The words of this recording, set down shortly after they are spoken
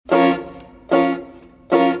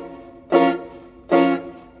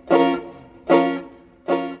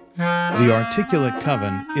The Articulate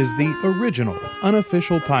Coven is the original,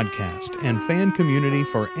 unofficial podcast and fan community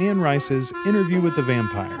for Anne Rice's Interview with the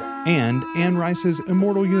Vampire and Anne Rice's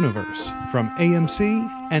Immortal Universe from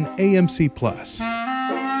AMC and AMC+.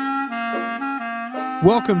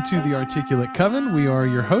 Welcome to The Articulate Coven. We are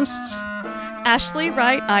your hosts, Ashley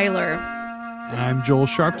Wright Eiler. I'm Joel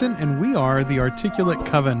Sharpton, and we are The Articulate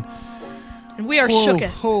Coven. And we are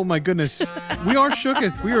Shooketh. Oh my goodness. We are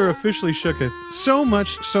Shooketh. We are officially Shooketh. So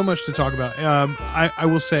much to talk about. I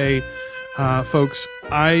will say, folks,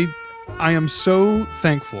 I am so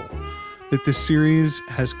thankful that this series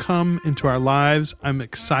has come into our lives. I'm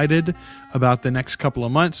excited about the next couple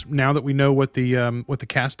of months. Now that we know what the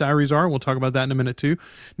cast diaries are, we'll talk about that in a minute too.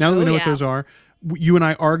 Now that we know what those are, you and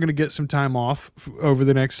I are going to get some time off over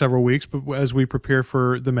the next several weeks, but as we prepare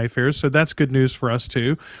for the Mayfairs, so that's good news for us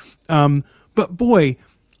too. But boy,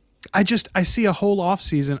 I see a whole off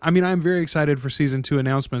season. I mean, I'm very excited for season 2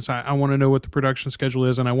 announcements. I want to know what the production schedule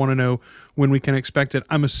is, and I want to know when we can expect it.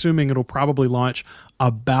 I'm assuming it'll probably launch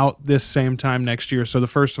about this same time next year. So the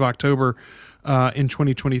 1st of October in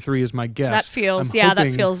 2023 is my guess.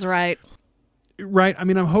 That feels right. Right. I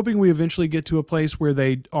mean, I'm hoping we eventually get to a place where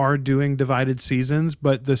they are doing divided seasons,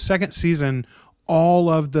 but the second season, all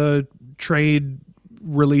of the trade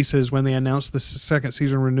releases when they announced the second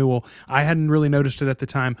season renewal, I hadn't really noticed it at the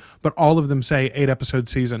time, but all of them say 8-episode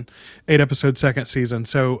second season.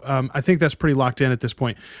 So I think that's pretty locked in at this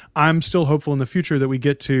point. I'm still hopeful in the future that we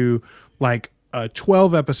get to like a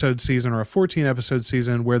 12-episode season or a 14-episode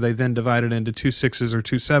season where they then divide it into 2 6s or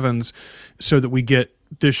 2 7s so that we get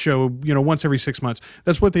this show, once every 6 months.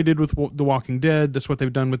 That's what they did with The Walking Dead. That's what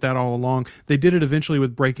they've done with that all along. They did it eventually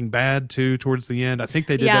with Breaking Bad too, towards the end. I think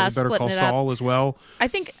they did that with Better Call Saul as well. I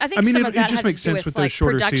think some of that just had makes to do sense with like those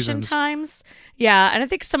shorter production seasons. times. Yeah, and I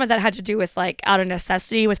think some of that had to do with like out of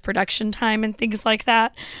necessity with production time and things like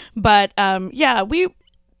that. But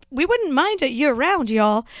we wouldn't mind it year round,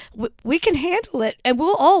 y'all. We can handle it, and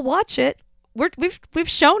we'll all watch it. We've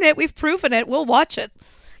shown it. We've proven it. We'll watch it.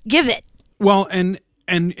 Give it. Well, and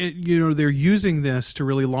they're using this to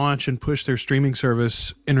really launch and push their streaming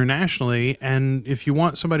service internationally. And if you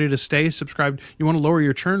want somebody to stay subscribed, you want to lower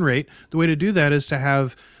your churn rate, the way to do that is to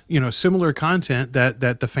have, similar content that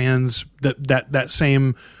the fans, that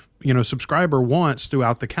same, subscriber wants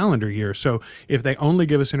throughout the calendar year. So if they only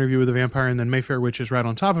give us Interview with the Vampire and then Mayfair Witch is right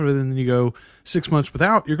on top of it, and then you go 6 months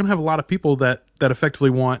without, you're going to have a lot of people that effectively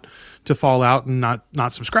want to fall out and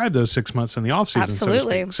not subscribe those 6 months in the off season.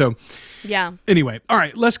 Absolutely. So yeah. Anyway, all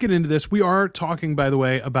right, let's get into this. We are talking, by the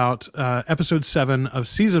way, about episode 7 of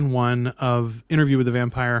season 1 of Interview with the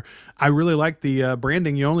Vampire. I really like the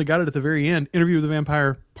branding. You only got it at the very end. Interview with the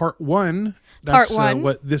Vampire Part 1. That's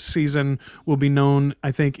what this season will be known,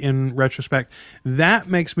 I think, in retrospect. That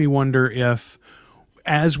makes me wonder if,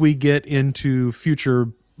 as we get into future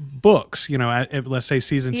books, let's say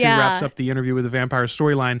season 2 wraps up the Interview with the Vampire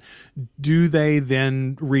storyline, do they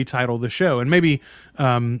then retitle the show? And maybe,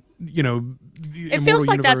 it feels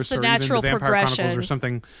like that's the natural progression Chronicles or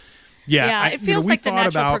something. It feels like the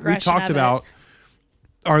natural progression. We talked about,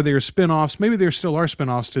 are there spinoffs? Maybe there still are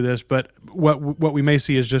spinoffs to this, but what we may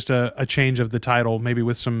see is just a change of the title, maybe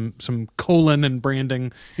with some colon and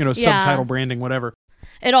branding, subtitle branding, whatever.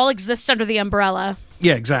 It all exists under the umbrella.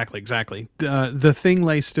 Yeah, exactly. The Thing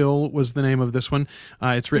Lay Still was the name of this one.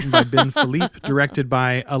 It's written by Ben Philippe, directed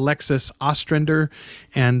by Alexis Ostrander,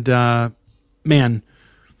 and man,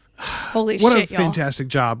 holy what shit, a fantastic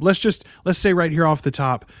job! Let's say right here off the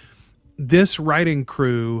top, this writing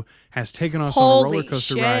crew has taken us on a roller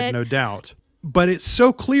coaster ride, no doubt. But it's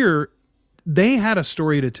so clear they had a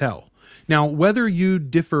story to tell. Now, whether you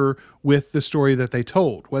differ with the story that they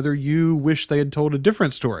told, whether you wish they had told a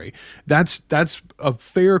different story, that's a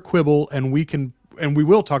fair quibble, and we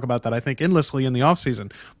will talk about that, I think, endlessly in the off season.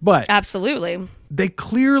 But absolutely, they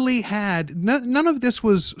clearly had none of this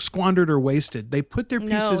was squandered or wasted. They put their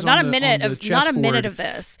pieces not on a minute of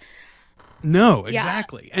this. No,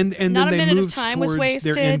 exactly. And then they moved towards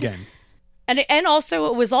their end game. And also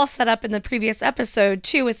it was all set up in the previous episode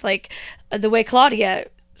too, with like the way Claudia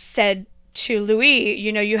said to Louis,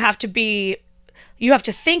 you have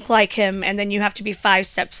to think like him, and then you have to be 5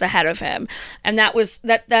 steps ahead of him. And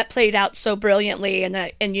that played out so brilliantly in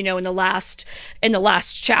the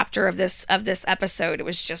last chapter of this episode. It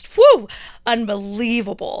was just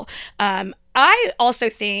unbelievable. I also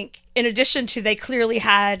think, in addition to, they clearly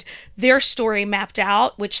had their story mapped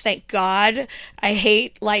out, which, thank God. I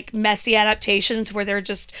hate like messy adaptations where they're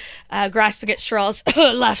just grasping at straws.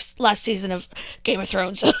 last season of Game of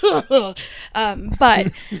Thrones.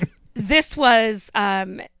 But this was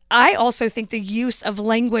I also think the use of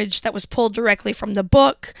language that was pulled directly from the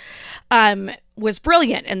book was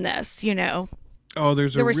brilliant in this, you know. Oh,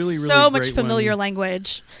 there's there a was really, really so great much familiar one.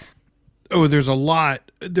 language. Oh, there's a lot.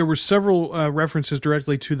 There were several references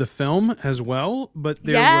directly to the film as well, but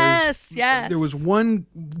there was one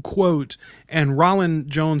quote, and Rollin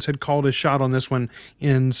Jones had called his shot on this one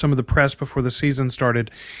in some of the press before the season started.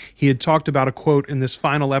 He had talked about a quote in this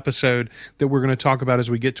final episode that we're going to talk about as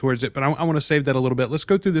we get towards it, but I want to save that a little bit. Let's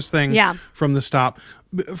go through this thing from the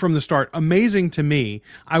start. Amazing to me.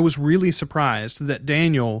 I was really surprised that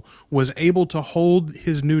Daniel was able to hold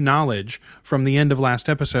his new knowledge from the end of last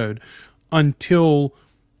episode until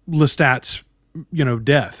Lestat's,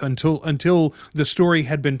 death, until the story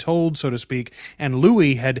had been told, so to speak, and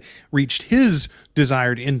Louis had reached his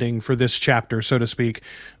desired ending for this chapter, so to speak.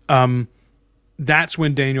 That's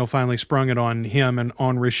when Daniel finally sprung it on him and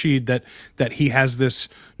on Rashid that he has this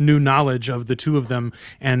new knowledge of the two of them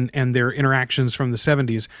and their interactions from the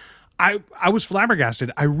 70s. I was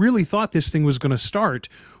flabbergasted. I really thought this thing was going to start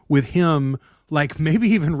with him, like maybe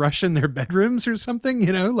even rushing their bedrooms or something,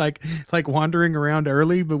 like wandering around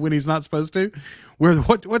early, but when he's not supposed to.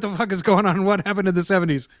 What the fuck is going on? What happened in the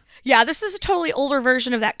 70s? Yeah, this is a totally older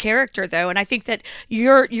version of that character, though, and I think that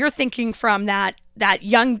you're thinking from that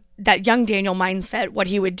young Daniel mindset, what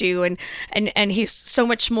he would do, and he's so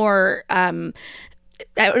much more.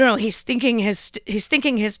 I don't know. He's making his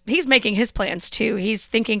plans too. He's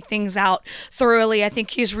thinking things out thoroughly. I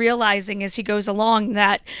think he's realizing as he goes along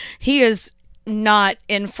that he is not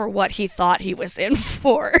in for what he thought he was in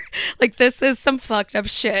for. Like, this is some fucked up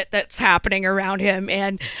shit that's happening around him,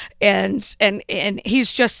 and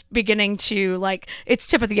he's just beginning to, like, it's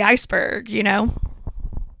tip of the iceberg, Yeah,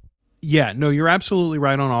 no, you're absolutely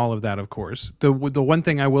right on all of that, of course. The one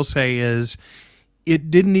thing I will say is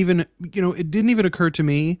it didn't even occur to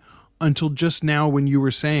me until just now when you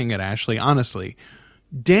were saying it, Ashley. Honestly,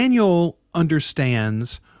 Daniel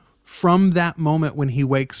understands from that moment when he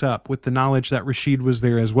wakes up with the knowledge that Rashid was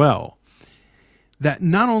there as well, that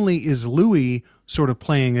not only is Louis sort of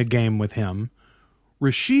playing a game with him,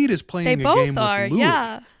 Rashid is playing a game with Louis. They both are,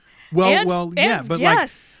 yeah. Like,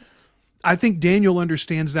 I think Daniel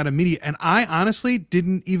understands that immediately, and I honestly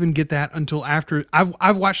didn't even get that until after.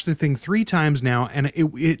 I've watched the thing 3 times now, and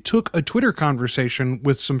it took a Twitter conversation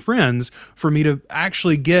with some friends for me to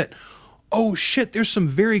actually get, oh shit, there's some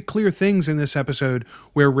very clear things in this episode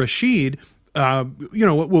where Rashid,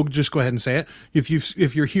 we'll just go ahead and say it.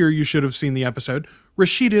 If you're here, you should have seen the episode.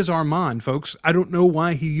 Rashid is Armand, folks. I don't know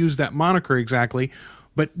why he used that moniker exactly,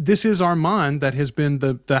 but this is Armand that has been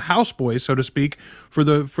the houseboy, so to speak, for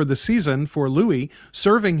the season for Louis,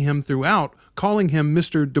 serving him throughout, calling him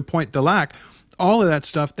Mr. de Point de Lac, all of that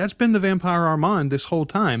stuff. That's been the Vampire Armand this whole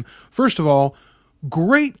time. First of all,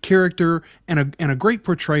 great character and a great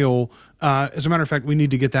portrayal. As a matter of fact, we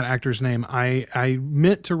need to get that actor's name. I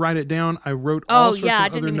meant to write it down. I wrote all sorts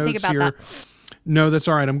of other notes here. That. No, that's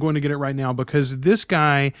all right. I'm going to get it right now because this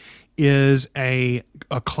guy is a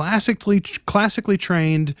classically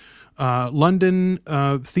trained London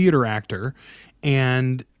theater actor,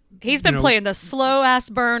 and he's been playing the slow ass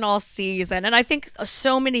burn all season. And I think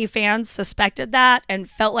so many fans suspected that and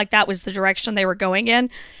felt like that was the direction they were going in.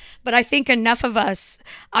 But I think enough of us,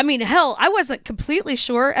 I mean, hell, I wasn't completely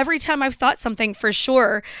sure. Every time I've thought something for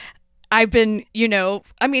sure, I've been,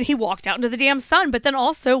 he walked out into the damn sun. But then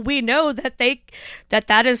also we know that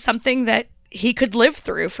that is something that he could live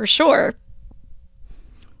through for sure.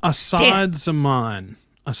 Assad Zaman.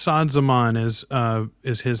 Assad Zaman is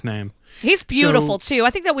his name. He's beautiful too. I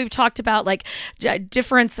think that we've talked about like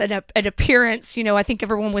difference and appearance. I think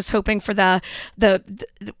everyone was hoping for the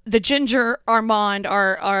ginger Armand,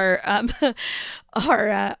 our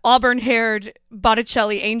auburn-haired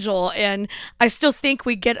Botticelli angel, and I still think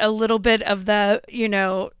we get a little bit of the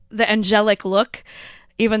angelic look.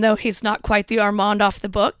 Even though he's not quite the Armand off the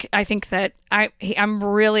book, I think that I'm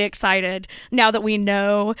really excited now that we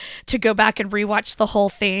know to go back and rewatch the whole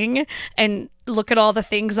thing and look at all the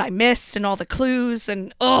things I missed and all the clues.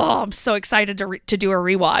 And I'm so excited to do a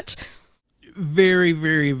rewatch. Very,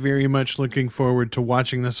 very, very much looking forward to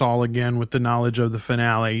watching this all again with the knowledge of the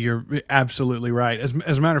finale. You're absolutely right. As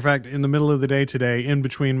a matter of fact, in the middle of the day today, in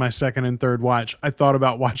between my second and third watch, I thought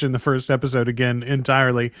about watching the first episode again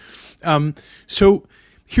entirely. So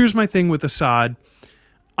here's my thing with Assad.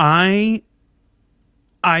 I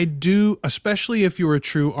I do, especially if you're a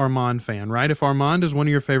true Armand fan, right? If Armand is one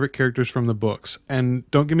of your favorite characters from the books, and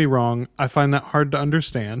don't get me wrong, I find that hard to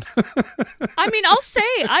understand. I mean, I'll say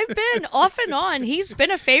I've been off and on. He's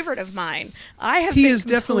been a favorite of mine. I have He been is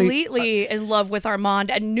definitely completely in love with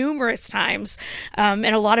Armand at numerous times, and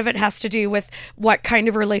a lot of it has to do with what kind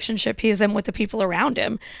of relationship he is in with the people around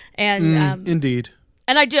him. And indeed.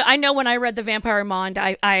 And I know when I read The Vampire Armand,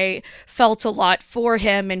 I felt a lot for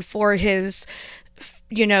him and for his,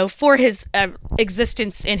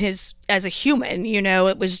 existence as a human.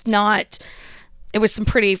 It was some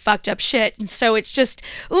pretty fucked up shit. And so it's just,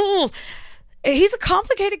 he's a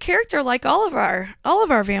complicated character like all of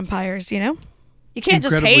our vampires. You can't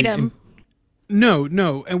just hate him. No,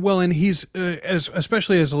 and he's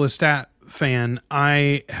especially as a Lestat fan,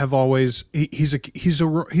 I have always he's a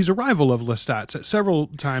rival of Lestat's several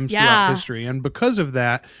times throughout history, and because of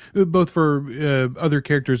that, both for other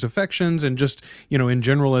characters' affections and just in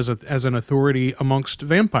general as an authority amongst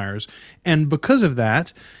vampires, and because of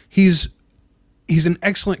that, he's an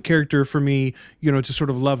excellent character for me, to sort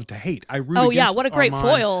of love to hate. I root against what a great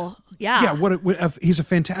Armand. foil. Yeah, he's a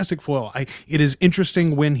fantastic foil. It is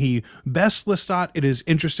interesting when he bests Lestat. It is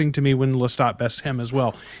interesting to me when Lestat bests him as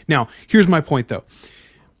well. Now, here's my point, though.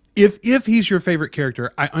 If he's your favorite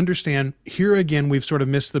character, I understand. Here again, we've sort of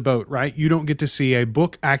missed the boat, right? You don't get to see a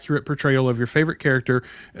book-accurate portrayal of your favorite character,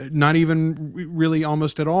 not even really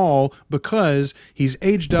almost at all, because he's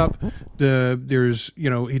aged up.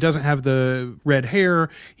 He doesn't have the red hair.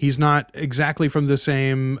 He's not exactly from the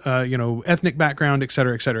same, ethnic background, et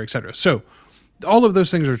cetera, et cetera, et cetera. So all of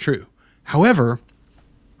those things are true. However,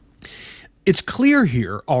 it's clear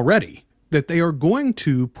here already that they are going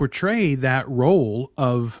to portray that role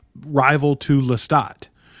of rival to Lestat.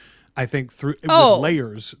 I think with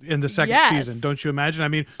layers in the second season. Don't you imagine? I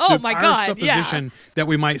mean, our supposition that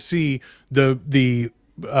we might see the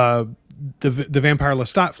vampire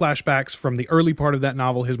Lestat flashbacks from the early part of that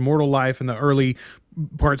novel, his mortal life and the early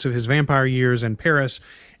parts of his vampire years in Paris,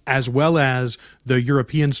 as well as the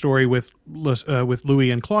European story with Louis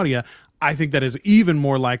and Claudia. I think that is even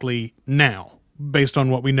more likely now, based on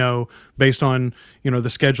what we know, based on, the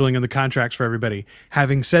scheduling and the contracts for everybody.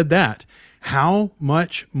 Having said that, how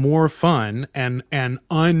much more fun and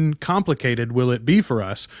uncomplicated will it be for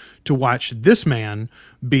us to watch this man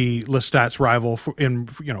be Lestat's rival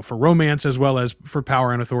for romance as well as for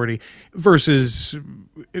power and authority versus,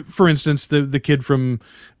 for instance, the kid from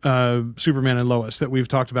Superman and Lois that we've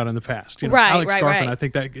talked about in the past. Alex Garfin, I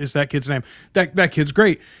think that is that kid's name. That kid's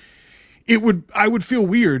great. I would feel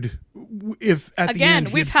weird if at the end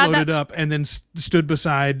he had floated up and then stood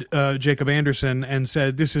beside Jacob Anderson and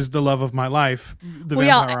said, "This is the love of my life, the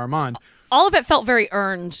vampire Armand." All of it felt very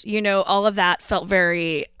earned. All of that felt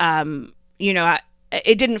very,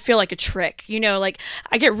 it didn't feel like a trick.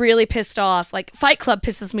 I get really pissed off. Like Fight Club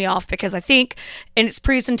pisses me off because I think in its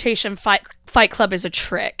presentation, Fight Club is a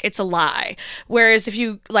trick. It's a lie. Whereas if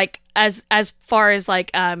you as far as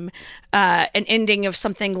an ending of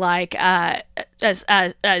something like as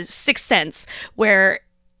Sixth Sense, where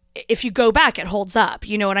if you go back, it holds up.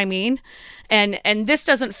 You know what I mean? And this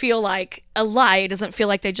doesn't feel like a lie. It doesn't feel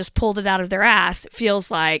like they just pulled it out of their ass. It feels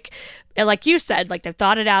like you said, like they've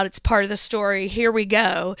thought it out. It's part of the story. Here we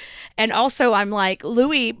go. And also I'm like,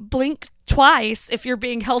 Louis, blink twice if you're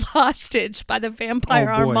being held hostage by the vampire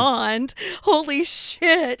Armand. Holy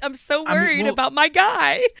shit. I'm so worried about my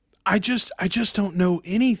guy. I just don't know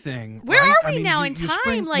anything. Where are we now in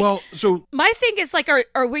time? My thing is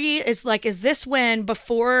is this when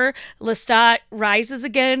before Lestat rises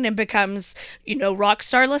again and becomes, rock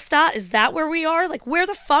star Lestat? Is that where we are? Like, where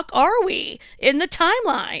the fuck are we in the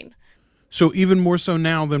timeline? So even more so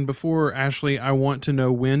now than before, Ashley, I want to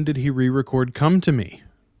know, when did he re-record Come to Me?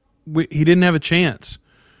 He didn't have a chance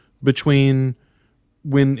between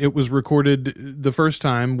when it was recorded the first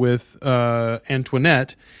time with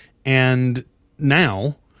Antoinette and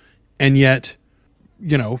now, and yet,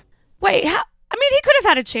 Wait, he could have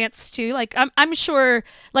had a chance to. Like, I'm sure,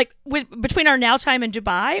 like, between our now time in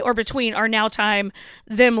Dubai, or between our now time,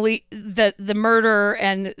 the murder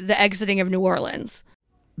and the exiting of New Orleans.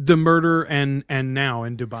 The murder and now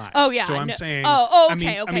in Dubai. Oh yeah. So I'm saying.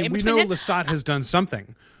 Okay. I mean, we know Lestat has done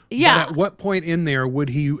something. Yeah. But at what point in there would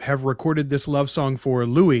he have recorded this love song for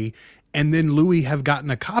Louis, and then Louis have gotten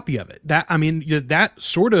a copy of it? That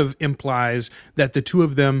sort of implies that the two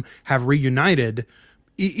of them have reunited,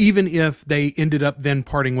 even if they ended up then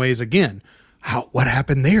parting ways again. What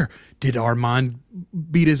happened there? Did Armand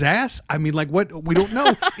beat his ass? I mean, like, what? We don't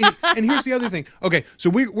know. And here's the other thing. Okay,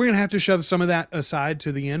 so we're going to have to shove some of that aside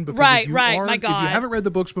to the end, because right, my God. if you haven't read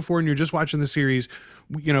the books before and you're just watching the series,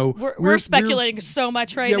 we're speculating so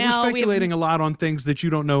much right now. Yeah, we're speculating a lot on things that you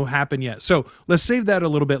don't know happen yet. So let's save that a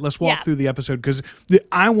little bit. Let's walk through the episode, because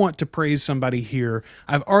I want to praise somebody here.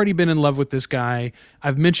 I've already been in love with this guy.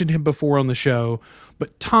 I've mentioned him before on the show,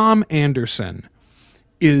 but Tom Anderson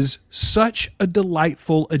is such a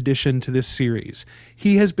delightful addition to this series.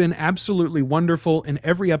 He has been absolutely wonderful in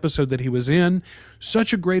every episode that he was in.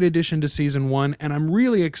 Such a great addition to season 1, and I'm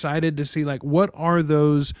really excited to see what are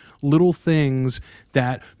those little things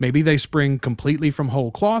that maybe they spring completely from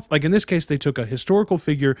whole cloth. Like in this case, they took a historical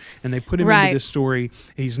figure and they put him into this story.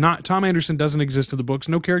 Tom Anderson doesn't exist in the books.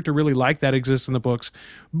 No character really like that exists in the books,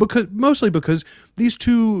 mostly because these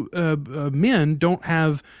two men don't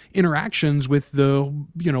have interactions with the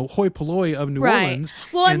hoi polloi of New Orleans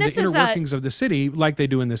and the inner workings of the city like they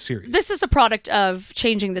do in this series. This is a product of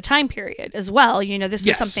changing the time period as well. This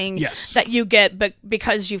is something that you get, but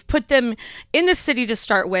because you've put them in the city to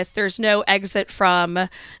start with, there's no exit from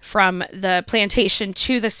the plantation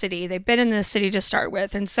to the city. They've been in the city to start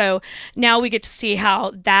with, and so now we get to see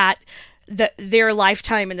how their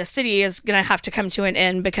lifetime in the city is going to have to come to an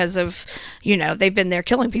end because of they've been there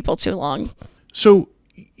killing people too long. So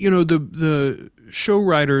the show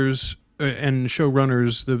writers and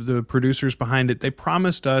showrunners, the producers behind it, they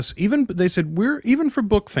promised us, they said, even for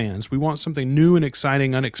book fans, we want something new and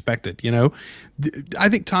exciting, unexpected. I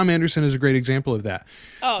think Tom Anderson is a great example of that.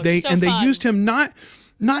 They used him not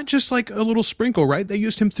just like a little sprinkle, right? They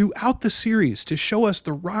used him throughout the series to show us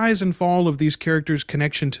the rise and fall of these characters'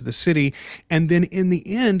 connection to the city. And then in the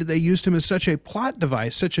end, they used him as such a plot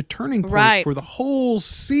device, such a turning point for the whole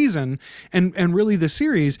season and really the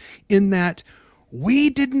series, in that we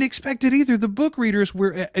didn't expect it either. The book readers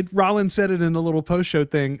Rollins said it in the little post-show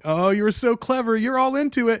thing. Oh, you're so clever. You're all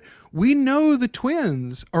into it. We know the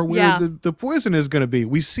twins are where the poison is going to be.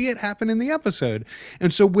 We see it happen in the episode.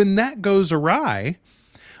 And so when that goes awry,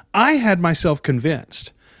 I had myself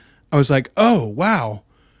convinced. I was like, oh, wow.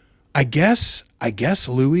 I guess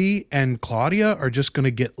Louis and Claudia are just going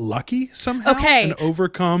to get lucky somehow and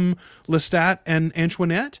overcome Lestat and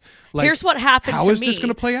Antoinette. Here's what happened to me. How is this going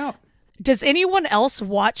to play out? Does anyone else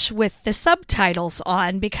watch with the subtitles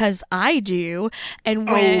on? Because I do. And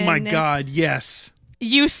when oh my God, yes.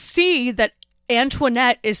 You see that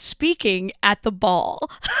Antoinette is speaking at the ball.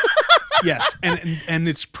 Yes, and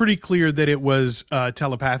it's pretty clear that it was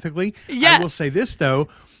telepathically. Yes. I will say this, though.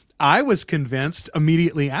 I was convinced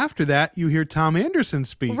immediately after that you hear Tom Anderson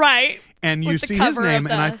speak. Right. And you see his name,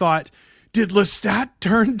 and I thought, did Lestat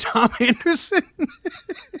turn Tom Anderson?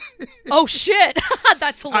 Oh, shit.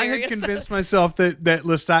 That's hilarious. I had convinced myself that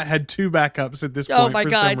Lestat had two backups at this point for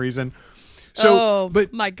some reason. So,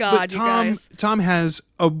 my God, Tom, you guys. Tom has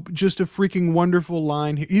just a freaking wonderful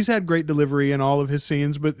line. He's had great delivery in all of his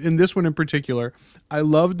scenes, but in this one in particular, I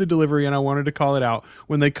loved the delivery, and I wanted to call it out.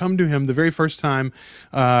 When they come to him the very first time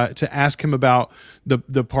to ask him about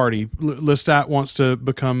the party, Lestat wants to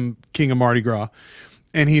become king of Mardi Gras,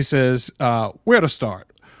 and he says, where to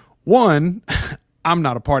start? 1, I'm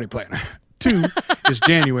not a party planner. 2, it's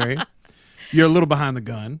January. You're a little behind the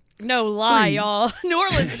gun. No lie, 3, y'all. New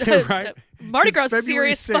Orleans, right? Mardi Gras is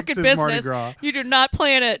serious fucking business. You do not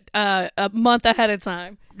plan it a month ahead of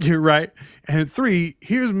time. You're right. And 3,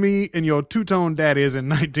 here's me and your two-tone daddies in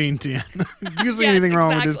 1910. Do you see anything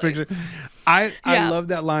wrong with this picture? I love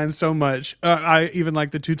that line so much. I even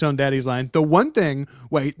like the two-tone daddies line. The one thing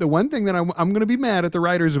that I'm going to be mad at the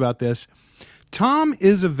writers about this, Tom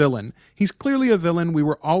is a villain. He's clearly a villain. We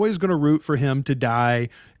were always going to root for him to die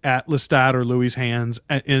at Lestat or Louis' hands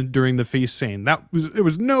during the feast scene. There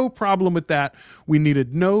was no problem with that. We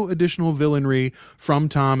needed no additional villainry from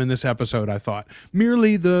Tom in this episode, I thought.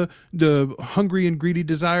 Merely the hungry and greedy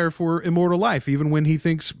desire for immortal life, even when he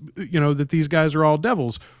thinks, that these guys are all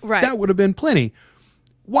devils. Right. That would have been plenty.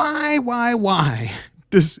 Why?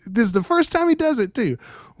 This is the first time he does it, too.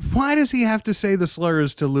 Why does he have to say the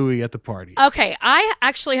slurs to Louis at the party? Okay, I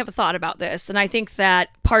actually have a thought about this, and I think that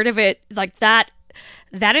part of it, like that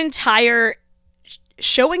entire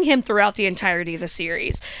showing him throughout the entirety of the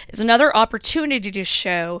series is another opportunity to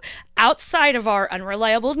show, outside of our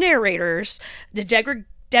unreliable narrators, the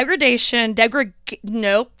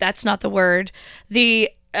nope, that's not the word.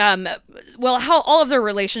 How all of their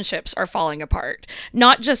relationships are falling apart,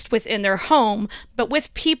 not just within their home, but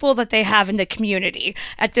with people that they have in the community.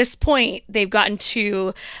 At this point, they've gotten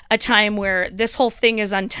to a time where this whole thing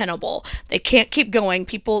is untenable. They can't keep going.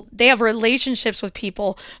 They have relationships with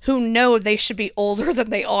people who know they should be older than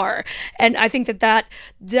they are. And I think that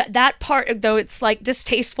part, though it's like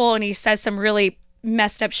distasteful, and he says some really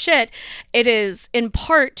messed up shit, it is in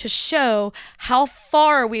part to show how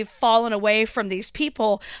far we've fallen away from these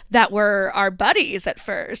people that were our buddies at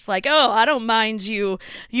first. Like, oh, I don't mind you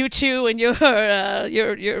two and your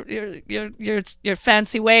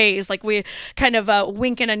fancy ways. Like, we kind of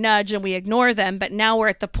wink and a nudge and we ignore them. But now we're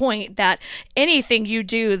at the point that anything you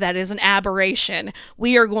do that is an aberration,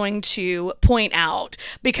 we are going to point out,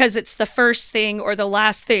 because it's the first thing or the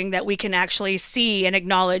last thing that we can actually see and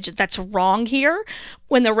acknowledge that's wrong here,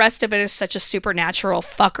 when the rest of it is such a supernatural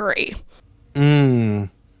fuckery.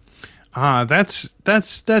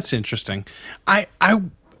 That's interesting. I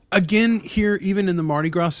again here, even in the Mardi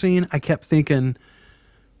Gras scene, I kept thinking,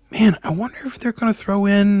 man, I wonder if they're going to throw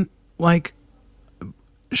in, like,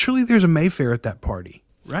 surely there's a Mayfair at that party,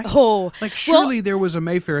 right? Oh, like, surely there was a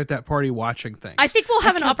Mayfair at that party watching things. I think we'll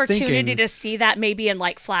have an opportunity to see that maybe in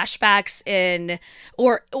like flashbacks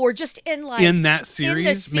or just in like in that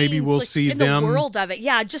series. Scenes, maybe we'll see in them the world of it.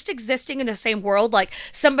 Yeah, just existing in the same world. Like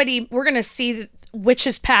we're gonna see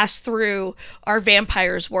witches pass through our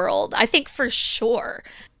vampires world. I think for sure.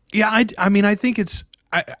 Yeah, I mean, I think it's.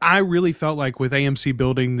 I really felt like with AMC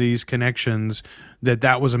building these connections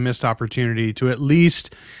that was a missed opportunity to at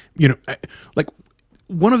least, like,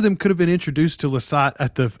 one of them could have been introduced to Lestat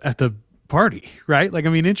at the party, right? Like, I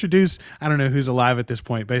mean, I don't know who's alive at this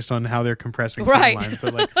point based on how they're compressing timelines,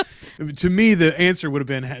 but like, to me, the answer would have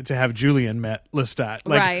been to have Julian met Lestat,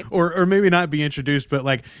 like, right. or maybe not be introduced, but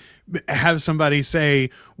like, have somebody say,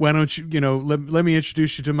 why don't you, let me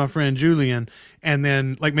introduce you to my friend Julian. And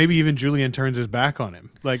then, like, maybe even Julian turns his back on him.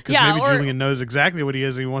 Like, because maybe Julian knows exactly what he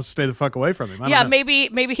is and he wants to stay the fuck away from him. I don't know.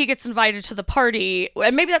 Maybe he gets invited to the party.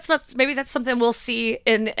 And maybe that's something we'll see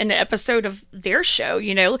in an episode of their show,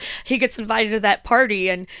 He gets invited to that party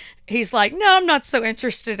and he's like, no, I'm not so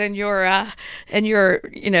interested in your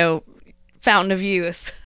fountain of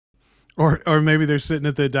youth. Or maybe they're sitting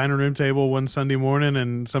at the dining room table one Sunday morning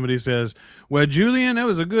and somebody says, well, Julian, that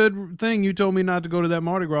was a good thing you told me not to go to that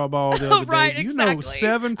Mardi Gras ball the other right, day. exactly.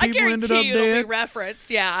 7 people ended up dead. It'll be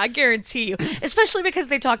referenced. Yeah, I guarantee you. Especially because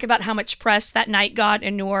they talk about how much press that night got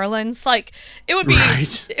in New Orleans. Like, it would be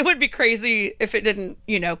it would be crazy if it didn't,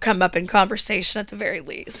 come up in conversation at the very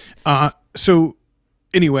least. So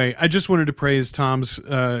anyway, I just wanted to praise Tom's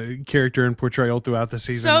character and portrayal throughout the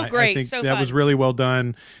season. So great, I think so that fun. was really well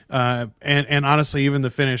done. And honestly, even the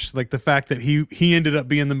finish, like the fact that he ended up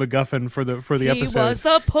being the MacGuffin for the episode. He was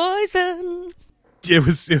the poison.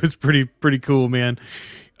 It was pretty cool, man.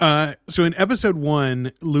 So in episode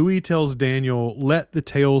 1, Louis tells Daniel, "Let the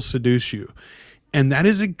tales seduce you." And that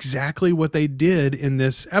is exactly what they did in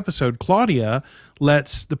this episode. Claudia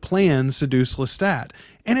lets the plan seduce Lestat.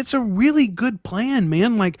 And it's a really good plan,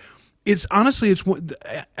 man. Like, it's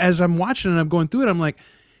as I'm watching and I'm going through it, I'm like,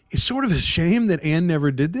 it's sort of a shame that Anne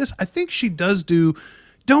never did this. I think she does don't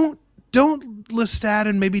Lestat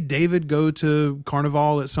and maybe David go to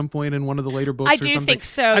Carnival at some point in one of the later books or something? I do think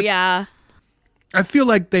so, yeah. I feel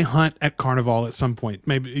like they hunt at Carnival at some point.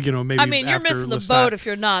 Maybe. I mean, you're missing the Lestat. boat if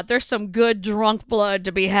you're not. There's some good drunk blood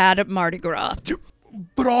to be had at Mardi Gras.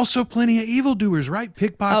 But also plenty of evildoers, right?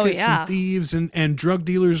 Pickpockets and thieves and drug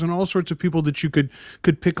dealers and all sorts of people that you could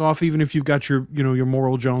pick off, even if you've got your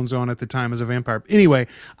Moral Jones on at the time as a vampire. Anyway,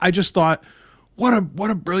 I just thought, what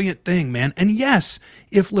a brilliant thing, man. And yes,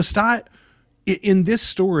 if Lestat in this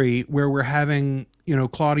story where we're having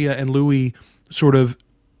Claudia and Louis sort of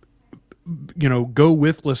go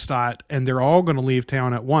with Lestat and they're all going to leave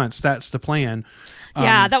town at once. That's the plan.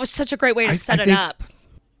 Yeah, that was such a great way to set it up.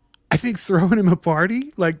 I think throwing him a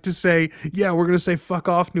party, like to say, yeah, we're going to say fuck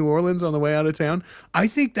off New Orleans on the way out of town. I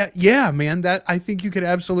think that, yeah, man, I think you could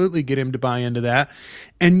absolutely get him to buy into that.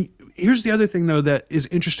 And here's the other thing, though, that is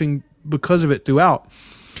interesting because of it throughout.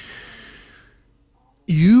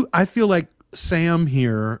 I feel like Sam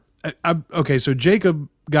here, okay, so Jacob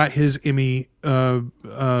got his Emmy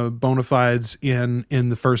bona fides in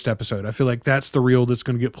the first episode. I feel like that's the reel that's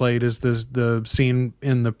going to get played is the scene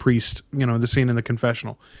in the priest, the scene in the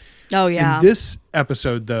confessional. Oh, yeah. In this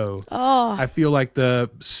episode, though, I feel like the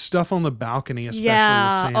stuff on the balcony, especially with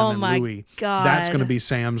Sam and Louis, that's going to be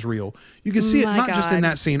Sam's reel. You can see it not just in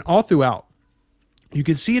that scene, all throughout. You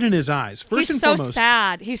can see it in his eyes. First and foremost, so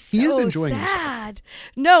sad. He is enjoying sad.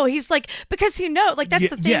 Himself. No, he's like, because he knows, like, that's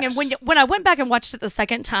the thing. Yes. And when I went back and watched it the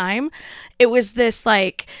second time, it was this,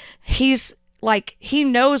 like, he's like, he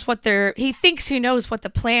thinks he knows what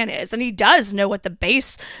the plan is, and he does know what the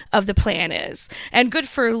base of the plan is. And good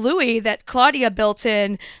for Louis that Claudia built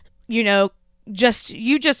in, you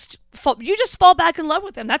just fall back in love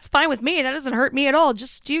with him. That's fine with me. That doesn't hurt me at all.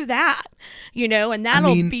 Just do that, and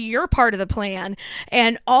that'll be your part of the plan.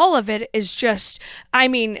 And all of it is just,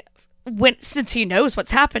 since he knows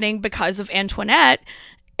what's happening because of Antoinette,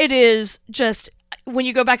 it is just, when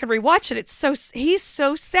you go back and rewatch it, he's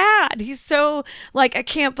so sad. He's so like, I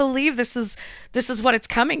can't believe this is what it's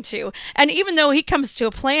coming to. And even though he comes to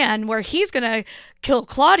a plan where he's going to kill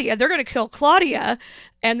Claudia, they're going to kill Claudia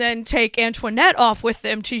and then take Antoinette off with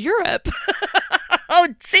them to Europe. Oh,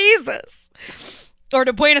 Jesus. Or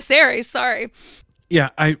to Buenos Aires, sorry. Yeah,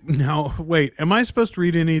 wait, am I supposed to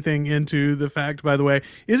read anything into the fact, by the way,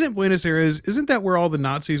 isn't Buenos Aires, isn't that where all the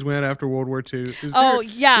Nazis went after World War II?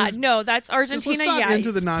 No, that's Argentina. Yeah,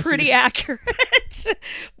 into the Nazis. Pretty accurate.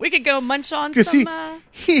 We could go munch on some...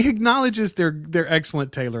 He acknowledges their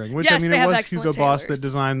excellent tailoring, which, yes, I mean, it was Hugo Boss that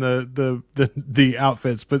designed the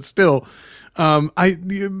outfits, but still...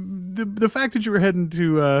 the fact that you were heading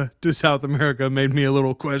to South America made me a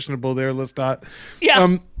little questionable there, Lestat.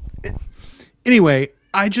 Yeah. Anyway,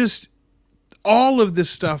 all of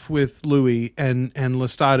this stuff with Louis and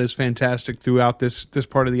Lestat is fantastic throughout this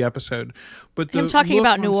part of the episode. But him talking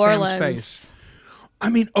about New Orleans. Face,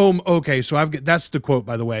 I mean, okay. So that's the quote,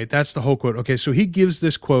 by the way. That's the whole quote. Okay, so he gives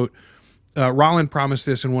this quote. Rollin promised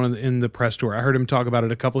this in the press tour. I heard him talk about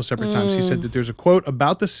it a couple of separate times. He said that there's a quote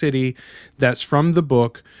about the city that's from the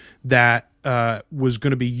book that was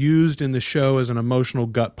going to be used in the show as an emotional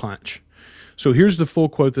gut punch. So here's the full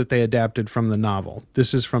quote that they adapted from the novel.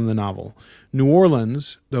 This is from the novel. New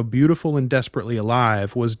Orleans, though beautiful and desperately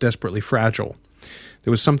alive, was desperately fragile.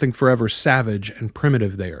 There was something forever savage and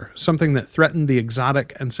primitive there, something that threatened the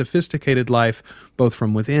exotic and sophisticated life both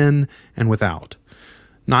from within and without.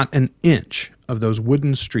 Not an inch of those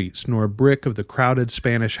wooden streets nor a brick of the crowded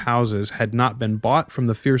Spanish houses had not been bought from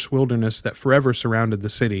the fierce wilderness that forever surrounded the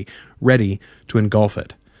city, ready to engulf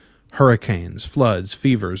it. Hurricanes, floods,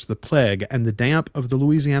 fevers, the plague, and the damp of the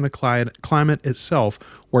Louisiana climate itself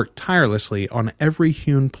worked tirelessly on every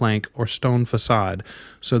hewn plank or stone facade,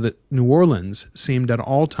 so that New Orleans seemed at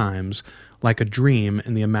all times like a dream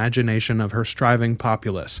in the imagination of her striving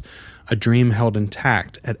populace, a dream held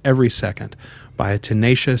intact at every second by a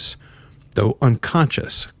tenacious, though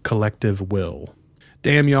unconscious, collective will.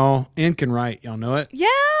 Damn, y'all. Anne can write. Y'all know it? Yeah.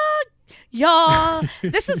 Y'all,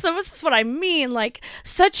 this is what I mean. Like,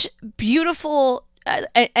 such beautiful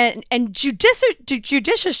and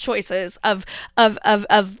judicious choices of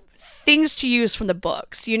things to use from the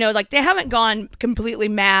books. You know, like, they haven't gone completely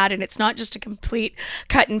mad, and it's not just a complete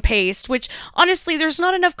cut and paste. Which, honestly, there's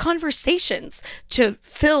not enough conversations to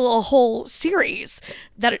fill a whole series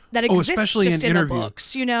that exists especially just in the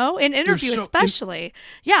books. You know, in interview, especially.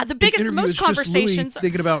 The most conversations.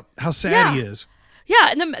 Thinking about how sad he is.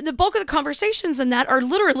 Yeah, and the bulk of the conversations in that are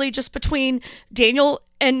literally just between Daniel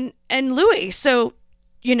and Louis. So,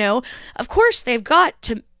 you know, of course they've got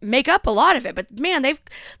to make up a lot of it, but man,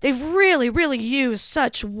 they've really, really used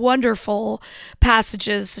such wonderful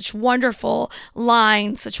passages, such wonderful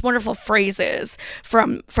lines, such wonderful phrases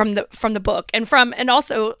from the book, and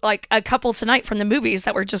also like a couple tonight from the movies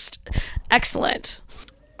that were just excellent.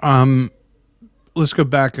 Let's go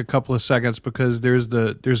back a couple of seconds, because there's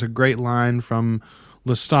a great line from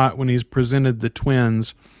Lestat when he's presented the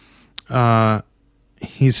twins.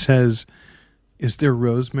 He says, "Is there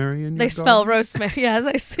rosemary in your They garden?" spell rosemary. Yeah,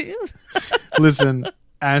 they see. Listen,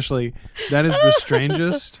 Ashley, that is the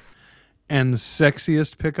strangest and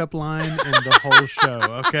sexiest pickup line in the whole show.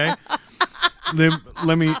 Okay.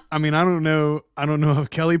 Let me. I mean, I don't know if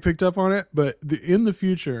Kelly picked up on it, but in the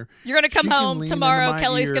future, you're gonna come home tomorrow.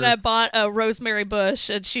 Kelly's gonna have bought a rosemary bush,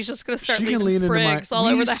 and she's just gonna start leaving sprigs all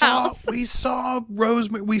over the house. We saw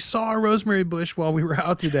rosemary. We saw a rosemary bush while we were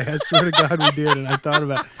out today. I swear to God, we did, and I thought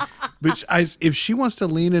about it. But if she wants to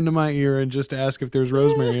lean into my ear and just ask if there's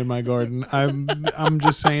rosemary in my garden, I'm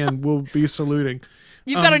just saying we'll be saluting.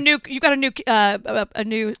 You've got a new kid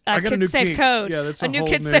safe code. Yeah, that's a new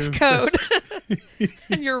kid safe code.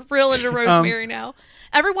 And you're real into rosemary now.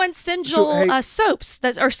 Everyone send Joel soaps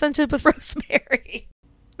that are scented with rosemary.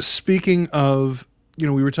 Speaking of, we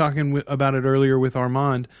were talking about it earlier with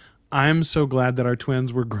Armand. I'm so glad that our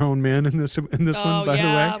twins were grown men in this one, by the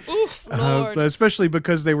way. Oof, Lord. Especially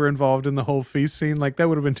because they were involved in the whole feast scene. Like, that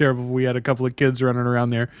would have been terrible if we had a couple of kids running around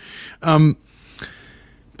there.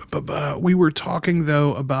 We were talking,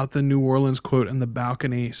 though, about the New Orleans quote in the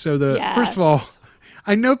balcony. So first of all,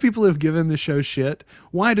 I know people have given the show shit.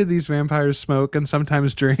 Why do these vampires smoke and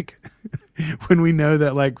sometimes drink when we know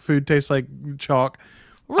that, like, food tastes like chalk?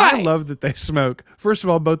 Right. I love that they smoke. First of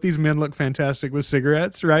all, both these men look fantastic with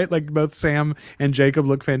cigarettes, right? Like, both Sam and Jacob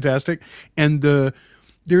look fantastic. And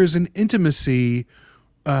there is an intimacy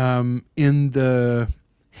in the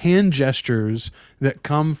hand gestures that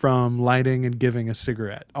come from lighting and giving a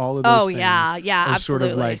cigarette. All of those things are absolutely. sort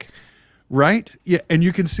of like Right? Yeah, and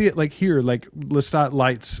you can see it like here, like Lestat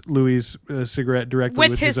lights Louis' cigarette directly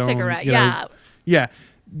with his own cigarette. you know, Yeah. yeah.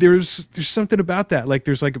 There's something about that. Like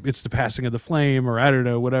there's like it's the passing of the flame, or I don't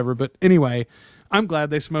know, whatever. But anyway, I'm glad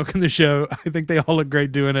they smoke in the show. I think they all look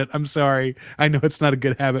great doing it. I'm sorry. I know it's not a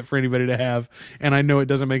good habit for anybody to have, and I know it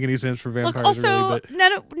doesn't make any sense for vampires. Look, also, really, but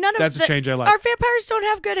none of that's a change I like. Our vampires don't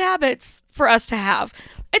have good habits for us to have.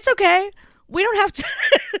 It's okay. We don't have to.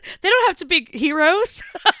 They don't have to be heroes.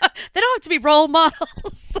 They don't have to be role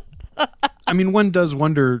models. I mean, one does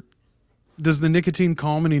wonder, does the nicotine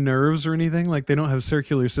calm any nerves or anything? Like they don't have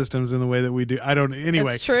circular systems in the way that we do. I don't.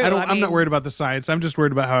 Anyway, That's true. I'm not worried about the science. I'm just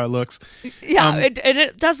worried about how it looks. Yeah,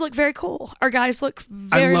 it does look very cool. Our guys look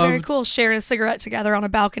very cool sharing a cigarette together on a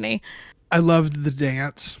balcony. I loved the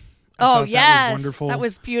dance. Yes, that was wonderful. That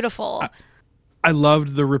was beautiful. I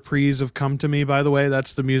loved the reprise of "Come to Me." By the way,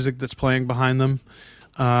 that's the music that's playing behind them.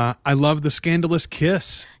 I love the scandalous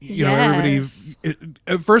kiss. You know, everybody.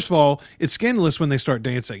 First of all, it's scandalous when they start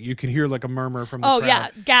dancing. You can hear like a murmur from the crowd. Yeah,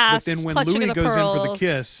 gas. But then when Louis goes in for the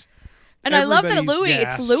kiss, and I love that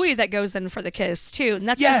gasped. It's Louis that goes in for the kiss too, and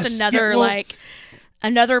that's just another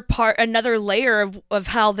another layer of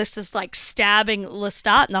how this is like stabbing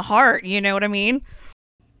Lestat in the heart. You know what I mean?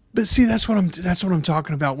 But see, that's what I'm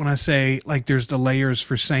talking about when I say like there's the layers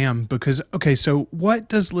for Sam, because okay, so what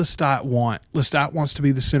does Lestat want? Lestat wants to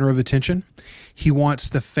be the center of attention. He wants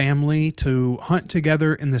the family to hunt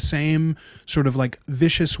together in the same sort of like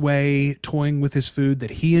vicious way, toying with his food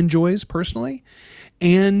that he enjoys personally.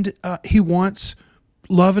 And he wants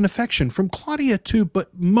love and affection from Claudia too, but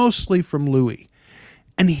mostly from Louis.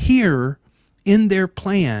 And here in their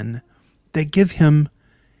plan, they give him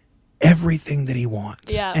everything that he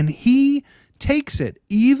wants. Yeah. And he takes it,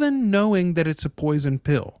 even knowing that it's a poison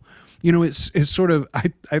pill. You know, it's sort of,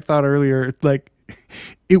 I thought earlier, like,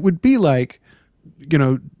 it would be like, you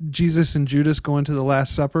know, Jesus and Judas going to the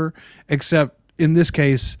Last Supper, except in this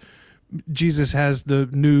case, Jesus has the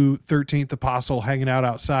new 13th apostle hanging out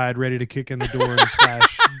outside, ready to kick in the door and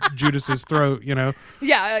slash Judas's throat, you know?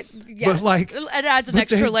 Yeah, yes. But like, it adds an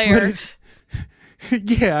extra layer.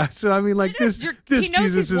 Yeah, so I mean, like this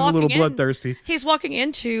Jesus is a little bloodthirsty. He's walking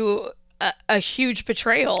into a huge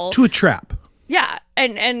betrayal, to a trap. Yeah,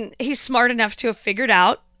 and he's smart enough to have figured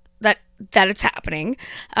out that it's happening,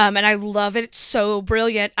 and I love it. It's so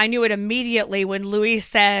brilliant. I knew it immediately when Louis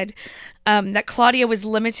said that Claudia was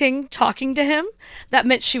limiting talking to him. That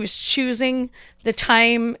meant she was choosing the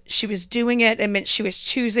time she was doing it. It meant she was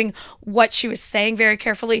choosing what she was saying very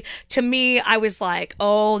carefully. To me, I was like,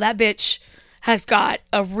 oh, that bitch has got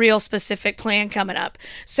a real specific plan coming up.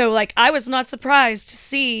 So like I was not surprised to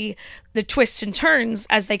see the twists and turns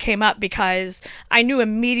as they came up, because I knew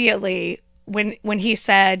immediately when he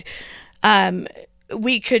said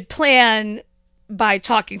we could plan by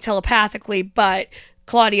talking telepathically, but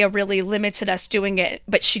Claudia really limited us doing it,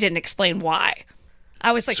 but she didn't explain why.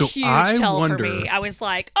 I was like, so huge tell for me. I was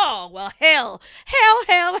like, oh, well, hell.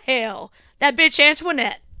 That bitch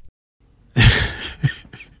Antoinette.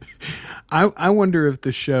 I wonder if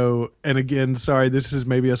the show, and again, sorry, this is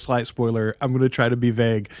maybe a slight spoiler. I'm going to try to be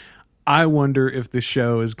vague. I wonder if the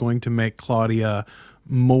show is going to make Claudia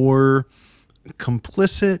more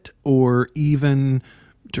complicit or even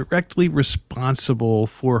directly responsible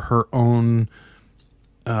for her own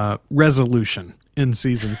resolution in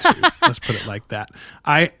season 2. Let's put it like that.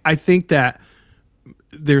 I think that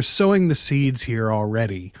they're sowing the seeds here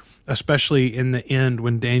already, especially in the end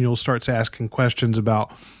when Daniel starts asking questions about,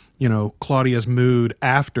 you know, Claudia's mood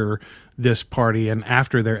after this party and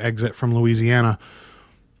after their exit from Louisiana.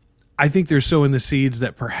 I think they're sowing the seeds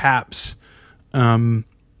that perhaps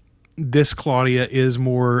this Claudia is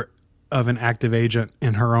more of an active agent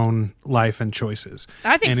in her own life and choices.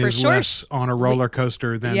 I think and for is sure less on a roller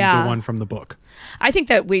coaster than the one from the book. I think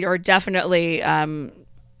that we are definitely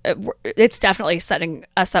it's definitely setting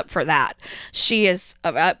us up for that. She is,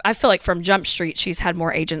 I feel like from Jump Street, she's had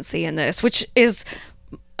more agency in this, which is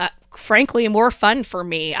frankly more fun for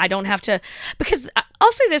me. I don't have to, because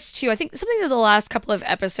I'll say this too. I think something that the last couple of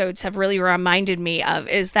episodes have really reminded me of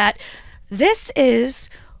is that this is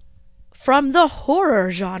from the horror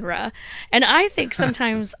genre. And I think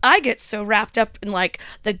sometimes I get so wrapped up in like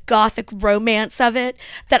the gothic romance of it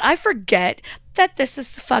that I forget that this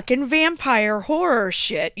is fucking vampire horror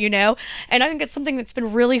shit, you know? And I think it's something that's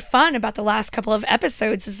been really fun about the last couple of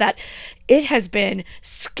episodes is that it has been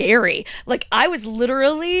scary. Like I was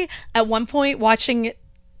literally at one point watching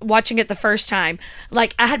it the first time,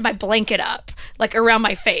 like I had my blanket up like around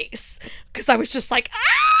my face because I was just like,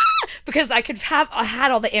 ah! because I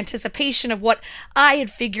had all the anticipation of what I had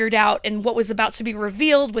figured out and what was about to be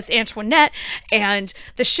revealed with Antoinette, and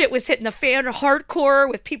the shit was hitting the fan hardcore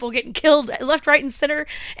with people getting killed left, right, and center,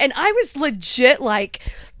 and I was legit like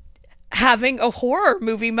having a horror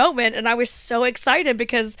movie moment, and I was so excited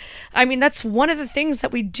because I mean that's one of the things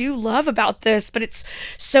that we do love about this, but it's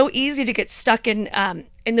so easy to get stuck in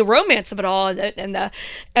the romance of it all, and the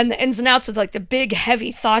ins and outs of like the big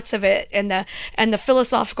heavy thoughts of it, and the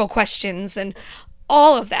philosophical questions and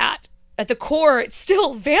all of that. At the core, it's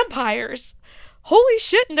still vampires. Holy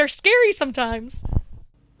shit, and they're scary sometimes.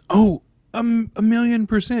 Oh, a million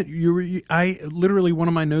percent. I literally, one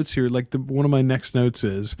of my notes here, like one of my next notes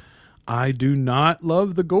is, I do not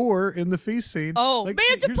love the gore in the feast scene. Oh, like,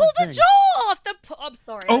 man, to pull the jaw off I'm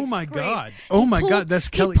sorry. Oh my God. Oh my God. That's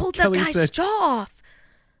Kelly. He pulled Kelly the guy's said, jaw off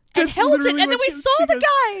and held it, and then we saw the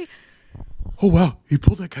guy. Oh wow, he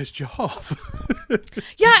pulled that guy's jaw off.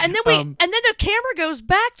 Yeah, and then the camera goes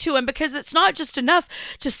back to him because it's not just enough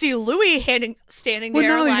to see Louis standing there.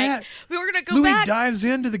 Not only like that, we were gonna go Louis back. dives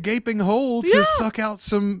into the gaping hole to suck out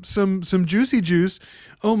some juicy juice.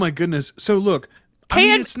 Oh my goodness. So look, I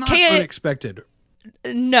mean, it's not unexpected.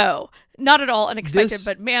 No, not at all unexpected,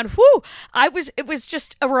 but man, whoo, it was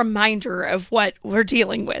just a reminder of what we're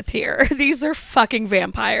dealing with here. These are fucking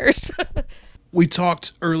vampires. We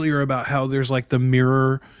talked earlier about how there's like the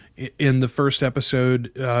mirror in the first episode.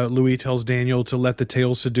 Louis tells Daniel to let the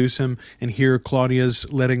tale seduce him, and here Claudia's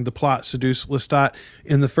letting the plot seduce Lestat.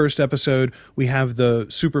 In the first episode, we have the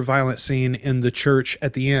super violent scene in the church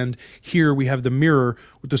at the end. Here we have the mirror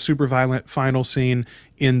with the super violent final scene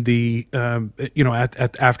in the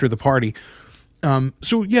after the party.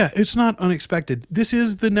 So yeah, it's not unexpected. This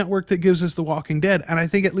is the network that gives us The Walking Dead. And I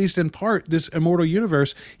think at least in part, this immortal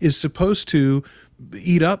universe is supposed to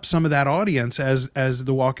eat up some of that audience as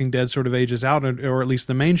The Walking Dead sort of ages out, or at least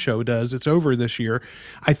the main show does. It's over this year.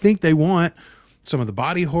 I think they want some of the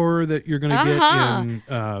body horror that you're going to get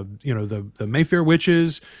in, the Mayfair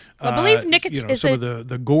Witches. I believe some of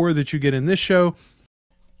the gore that you get in this show.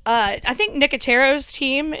 I think Nicotero's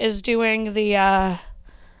team is doing the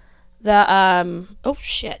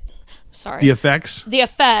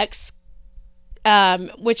effects,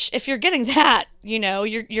 which if you're getting that,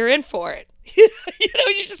 you're in for it.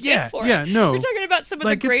 You're just in for it. Yeah, no. We're talking about some of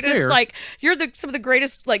the greatest, some of the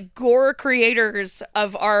greatest gore creators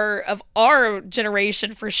of our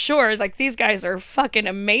generation for sure. Like these guys are fucking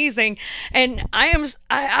amazing, and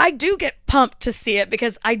I do get pumped to see it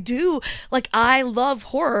because I love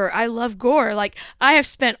horror. I love gore. Like I have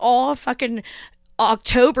spent all fucking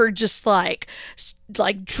October just like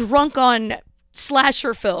drunk on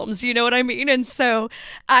slasher films, you know what I mean? And so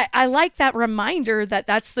I like that reminder that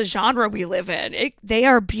that's the genre we live in. They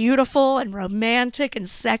are beautiful and romantic and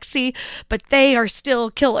sexy, but they are still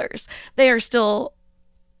killers. They are still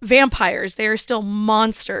vampires. They are still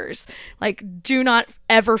monsters. Like, do not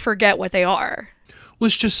ever forget what they are. Well,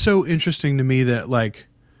 it's just so interesting to me that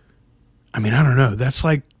I don't know. That's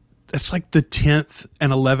like the 10th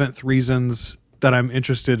and 11th reasons that I'm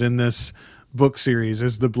interested in this book series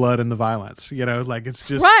is the blood and the violence. It's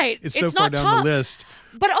just right. It's so far down the list.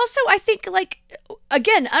 But also, I think,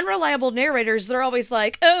 again, unreliable narrators, they're always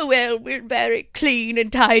like, oh, well, we're very clean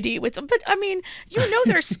and tidy with them. But, I mean,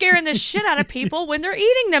 they're scaring the shit out of people when they're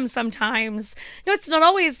eating them sometimes. It's not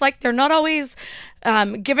always they're not always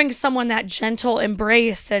giving someone that gentle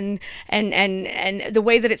embrace and the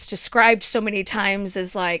way that it's described so many times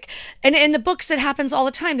is and in the books it happens all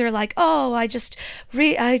the time. They're like, oh, I just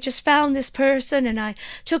found this person and I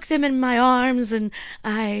took them in my arms and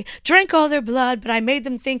I drank all their blood, but I made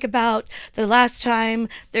them think about the last time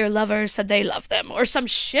their lover said they love them or some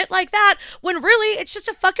shit like that, when really it's just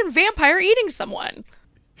a fucking vampire eating someone.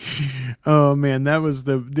 Oh man, that was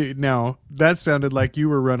now that sounded like you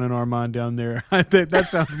were running Armand down there. That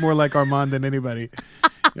sounds more like Armand than anybody.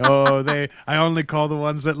 I only call the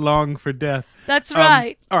ones that long for death. That's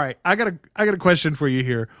right. All right, I got a question for you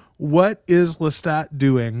here. What is Lestat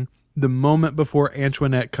doing the moment before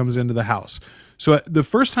Antoinette comes into the house? So the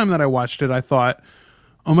first time that I watched it, I thought,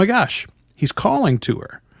 oh my gosh, he's calling to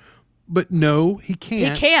her. But no, he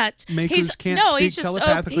can't. He can't. Makers can't speak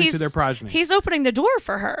telepathically to their progeny. He's opening the door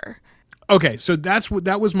for her. Okay, so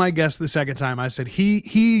that was my guess the second time. I said he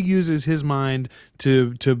uses his mind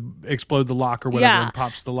to explode the lock or whatever and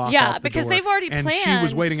pops the lock off the door. Yeah, because they've already planned. And she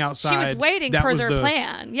was waiting outside. She was waiting per their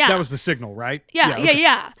plan. Yeah. That was the signal, right?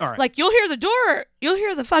 Yeah. All right. Like, you'll hear the door. You'll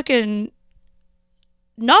hear the fucking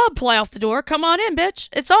knob fly off the door. Come on in, bitch.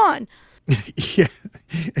 It's on.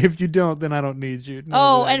 If you don't, then I don't need you.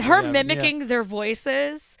 Oh, and her mimicking their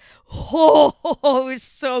voices. Oh, it was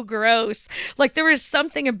so gross. Like there was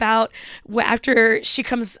something about after she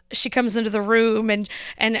comes into the room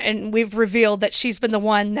and we've revealed that she's been the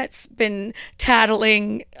one that's been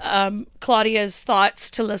tattling Claudia's thoughts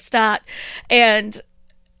to Lestat, and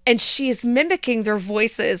she's mimicking their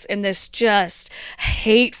voices in this just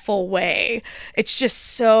hateful way. It's just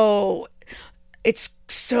so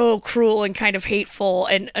cruel and kind of hateful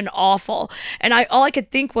and awful. And all I could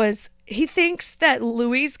think was, he thinks that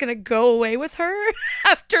Louis is going to go away with her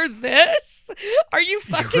after this? Are you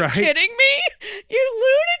fucking kidding me?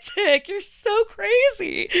 You lunatic. You're so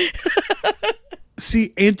crazy.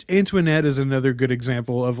 See, Antoinette is another good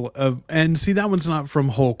example of, and see, that one's not from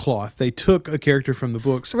whole cloth. They took a character from the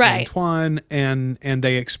books, Antoine, and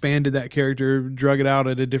they expanded that character, drug it out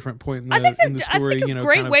at a different point in the story. I think a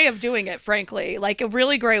great way of doing it, frankly, like a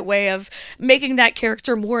really great way of making that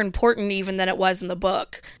character more important even than it was in the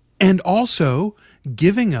book. And also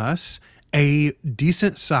giving us a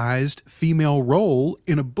decent-sized female role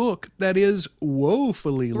in a book that is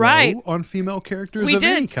woefully low on female characters of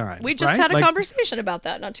any kind. We just had a conversation about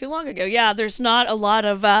that not too long ago. Yeah, there's not a lot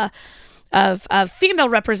of female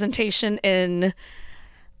representation in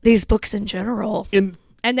these books in general.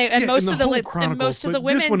 Most of the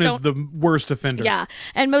women. This one is the worst offender. Yeah,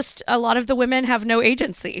 and a lot of the women have no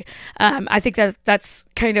agency. I think that's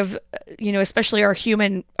kind of, especially our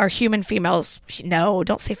human females. No,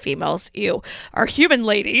 don't say females. Our human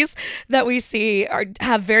ladies that we see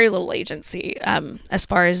have very little agency as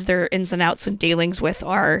far as their ins and outs and dealings with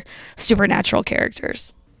our supernatural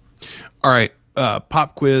characters. All right,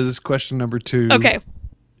 pop quiz question number 2. Okay.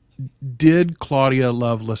 Did Claudia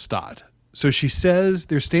love Lestat? So she says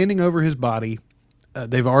they're standing over his body.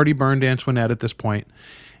 They've already burned Antoinette at this point.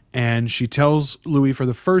 And she tells Louis for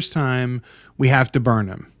the first time, we have to burn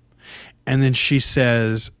him. And then she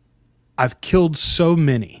says, I've killed so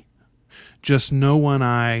many. Just know one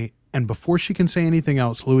eye. And before she can say anything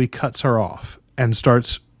else, Louis cuts her off and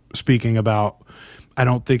starts speaking about, I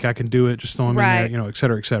don't think I can do it. Just throw him in there, et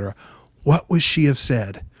cetera, et cetera. What would she have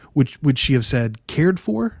said? Would she have said cared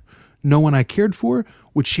for? No one I cared for?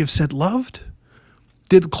 Would she have said loved?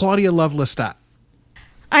 Did Claudia love Lestat?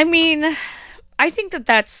 I mean, I think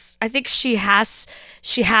she has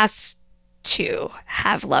to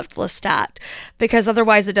have loved Lestat, because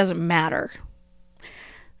otherwise it doesn't matter.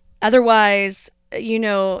 Otherwise,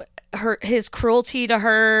 his cruelty to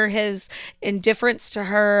her, his indifference to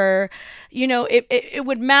her, it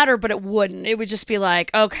would matter, but it wouldn't. It would just be like,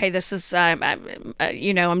 okay, this is, I'm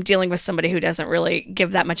dealing with somebody who doesn't really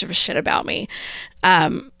give that much of a shit about me.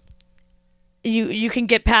 You can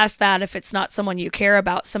get past that if it's not someone you care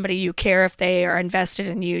about, somebody you care if they are invested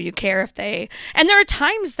in you. You care if and there are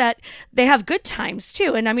times that they have good times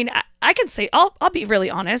too. And I mean, I can say, I'll be really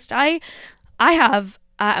honest. I have.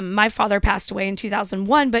 My father passed away in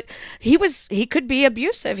 2001, but he could be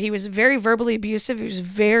abusive. He was very verbally abusive. He was a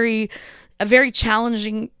very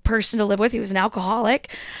challenging person to live with. He was an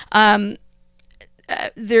alcoholic.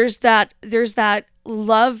 There's that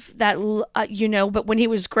love but when he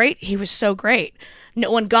was great, he was so great.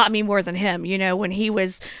 No one got me more than him. When he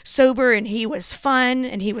was sober and he was fun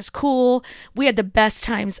and he was cool, we had the best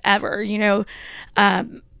times ever,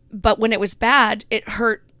 but when it was bad, it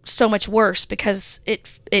hurt so much worse because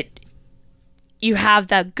you have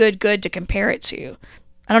that good to compare it to.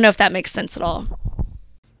 I don't know if that makes sense at all.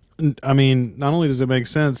 I mean, not only does it make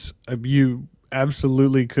sense, you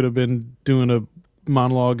absolutely could have been doing a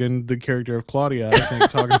monologue in the character of Claudia, I think,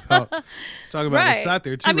 talking about Lestat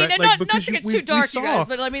there too. I mean, right? not to get too dark, you guys,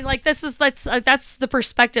 but I mean, like that's the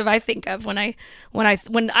perspective I think of when I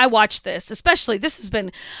watch this. Especially,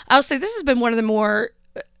 I'll say this has been one of the more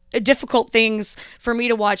difficult things for me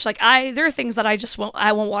to watch. Like there are things that I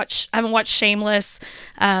won't watch. I haven't watched Shameless,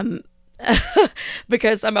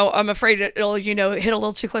 because I'm afraid it'll hit a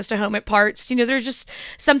little too close to home at parts. There's just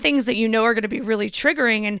some things that are going to be really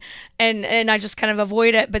triggering, and I just kind of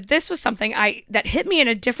avoid it. But this was something that hit me in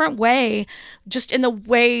a different way, just in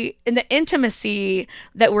the intimacy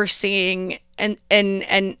that we're seeing, and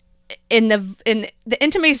in the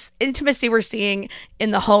intimacy we're seeing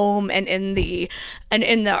in the home and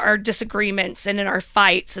in our disagreements and in our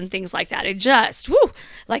fights and things like that. It just,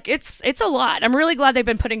 it's a lot. I'm really glad they've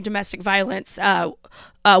been putting domestic violence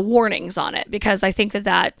warnings on it, because I think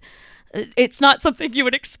that it's not something you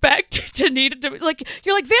would expect to need. You're like,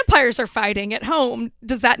 vampires are fighting at home.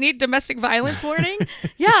 Does that need domestic violence warning?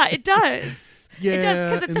 Yeah, it does. Yeah, it does,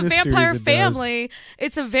 because it's a vampire family.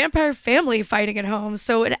 It's a vampire family fighting at home.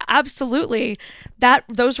 So it absolutely,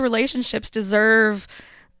 those relationships deserve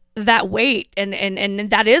that weight, and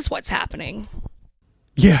that is what's happening.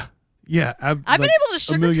 Yeah. Yeah, I've been able to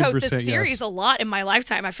sugarcoat this 1,000,000% series yes. a lot in my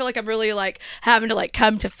lifetime. I feel like I'm really like having to like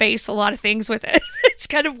come to face a lot of things with it. It's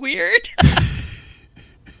kind of weird.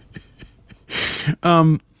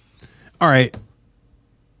 All right.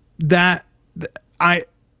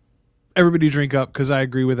 Everybody drink up, because I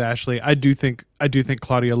agree with Ashley. I do think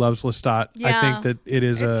Claudia loves Lestat. Yeah. I think that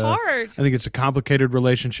it's hard. I think it's a complicated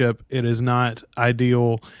relationship. It is not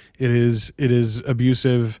ideal. It is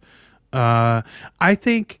abusive. I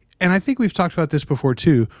think we've talked about this before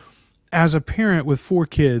too. As a parent with 4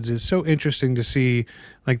 kids, it's so interesting to see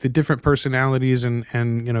like the different personalities and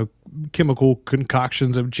chemical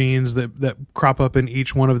concoctions of genes that crop up in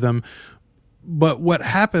each one of them. But what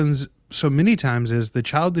happens so many times is the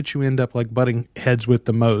child that you end up like butting heads with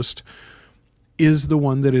the most is the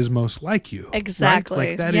one that is most like you. Exactly. Right?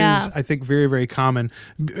 Like that is, I think, very, very common.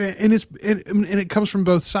 And it comes from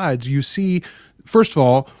both sides. You see, first of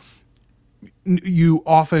all, you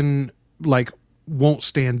often like won't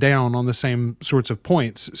stand down on the same sorts of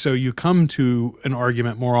points. So you come to an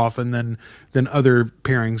argument more often than other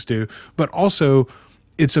pairings do. But also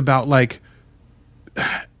it's about like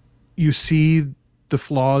you see the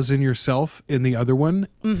flaws in yourself in the other one,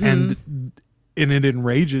 and it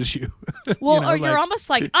enrages you. Well, or you're almost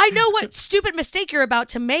like, I know what stupid mistake you're about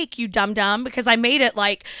to make, you dum-dum, because I made it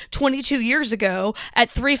like 22 years ago at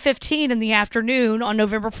 3:15 in the afternoon on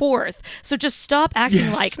November 4th. So just stop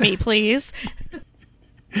acting like me, please.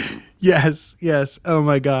 Yes. Oh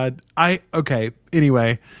my God.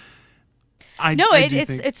 Anyway.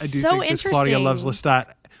 It's so think interesting. Claudia loves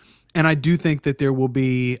Lestat. And I do think that there will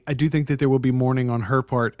be mourning on her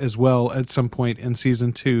part as well at some point in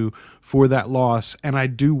season 2 for that loss. And I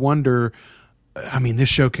do wonder, I mean, this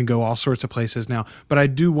show can go all sorts of places now, but I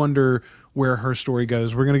do wonder where her story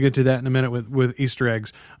goes. We're going to get to that in a minute with Easter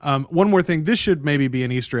eggs. One more thing, this should maybe be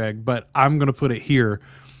an Easter egg, but I'm going to put it here.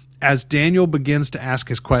 As Daniel begins to ask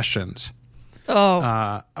his questions, which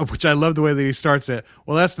I love the way that he starts it.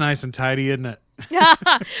 Well, that's nice and tidy, isn't it?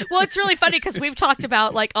 Well, it's really funny because we've talked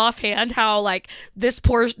about like offhand how like this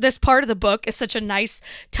part of the book is such a nice,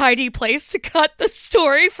 tidy place to cut the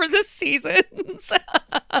story for the seasons.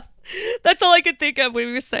 That's all I could think of when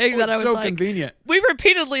we were saying that. I was so like, convenient. We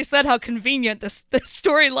repeatedly said how convenient this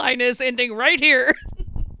storyline is ending right here.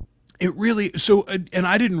 It really and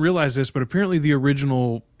I didn't realize this, but apparently the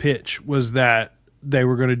original pitch was that they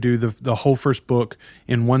were going to do the whole first book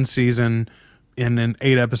in one season in an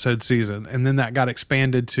 8-episode season, and then that got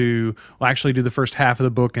expanded to actually do the first half of the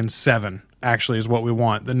book in 7. Actually, is what we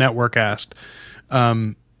want. The network asked,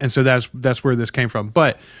 and so that's where this came from.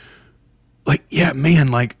 But like, yeah, man,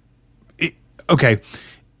 like,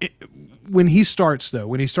 when he starts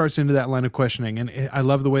into that line of questioning, and I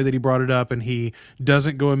love the way that he brought it up, and he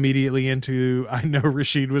doesn't go immediately into, I know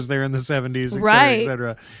Rashid was there in the 70s, et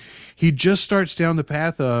cetera. He just starts down the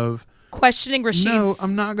path of questioning Rashid's. No,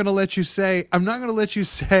 I'm not going to let you say.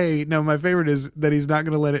 No, my favorite is that he's not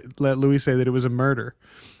going to let Louis say that it was a murder.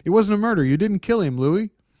 It wasn't a murder. You didn't kill him, Louis.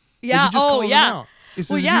 Yeah. Like, him out. He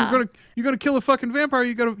says, you're gonna kill a fucking vampire.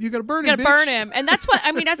 You gotta burn him. You gotta burn him, and that's what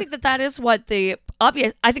I mean. I think that is what the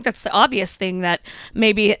obvious. I think that's the obvious thing that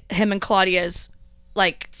maybe him and Claudia's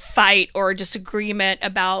like fight or disagreement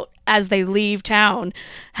about as they leave town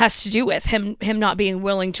has to do with him not being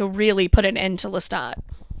willing to really put an end to Lestat.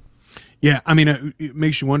 Yeah, I mean, it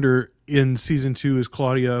makes you wonder. In season 2, is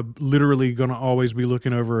Claudia literally going to always be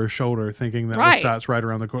looking over her shoulder, thinking that Lestat's right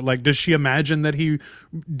around the corner? Like, does she imagine that he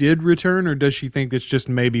did return, or does she think it's just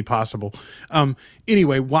maybe possible?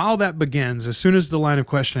 Anyway, while that begins, as soon as the line of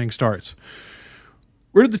questioning starts,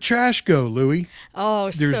 where did the trash go, Louis?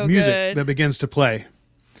 Oh, there's so music good. that begins to play.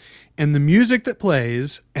 And the music that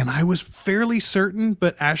plays, and I was fairly certain,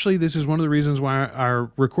 but Ashley, this is one of the reasons why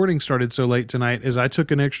our recording started so late tonight, is I took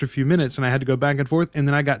an extra few minutes and I had to go back and forth, and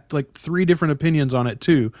then I got like 3 different opinions on it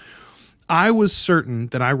too. I was certain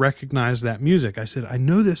that I recognized that music. I said, I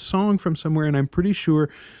know this song from somewhere, and I'm pretty sure.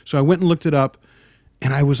 So I went and looked it up,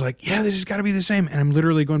 and I was like, yeah, this has got to be the same. And I'm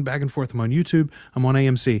literally going back and forth. I'm on YouTube. I'm on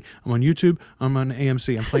AMC. I'm on YouTube. I'm on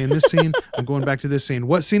AMC. I'm playing this scene. I'm going back to this scene.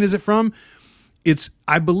 What scene is it from?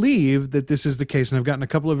 I believe that this is the case, and I've gotten a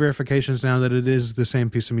couple of verifications now that it is the same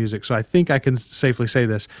piece of music. So I think I can safely say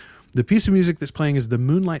this. The piece of music that's playing is the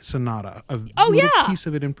Moonlight Sonata, a little piece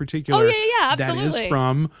of it in particular. Oh, yeah,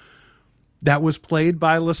 absolutely. That was played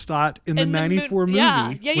by Lestat in the 94 movie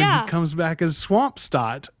when he comes back as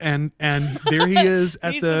Swampstott, and there he is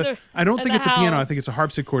at I don't think it's a piano, I think it's a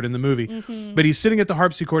harpsichord in the movie. Mm-hmm. But he's sitting at the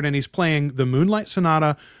harpsichord and he's playing the Moonlight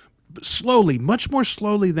Sonata slowly, much more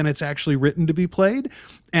slowly than it's actually written to be played.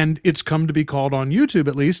 And it's come to be called on YouTube,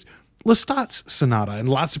 at least, Lestat's Sonata. And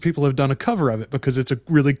lots of people have done a cover of it because it's a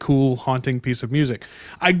really cool, haunting piece of music.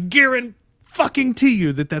 I guarantee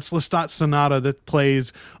you that that's Lestat's Sonata that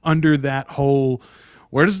plays under that whole...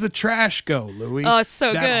 Where does the trash go, Louis? Oh, it's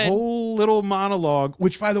so that good. That whole little monologue,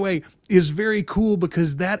 which, by the way, is very cool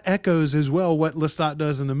because that echoes as well what Lestat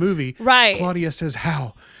does in the movie. Right. Claudia says,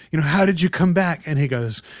 how? How did you come back? And he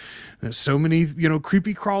goes, there's so many,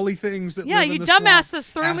 creepy crawly things that live in the swamp.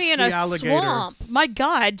 dumbasses threw me in a swamp. My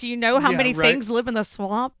God, do you know how many things live in the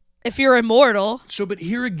swamp? If you're immortal. So, but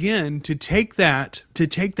here again, to take that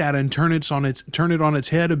and turn it on its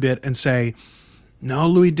head a bit and say, no,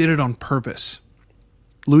 Louis did it on purpose.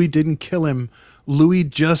 Louis didn't kill him. Louis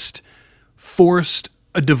just forced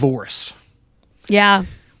a divorce. Yeah.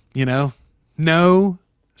 No,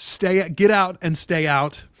 get out and stay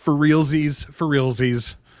out for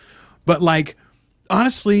realsies. But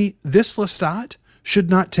honestly, this Lestat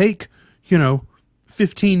should not take,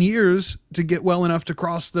 15 years to get well enough to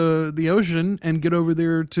cross the ocean and get over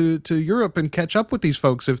there to Europe and catch up with these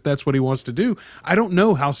folks if that's what he wants to do. I don't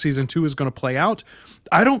know how season 2 is going to play out.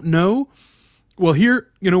 I don't know. Well, here,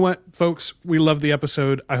 you know what, folks? We love the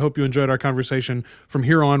episode. I hope you enjoyed our conversation. From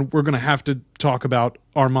here on, we're going to have to talk about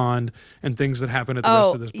Armand and things that happen at the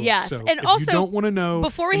rest of this book. Yes. So And if also, you don't want to know,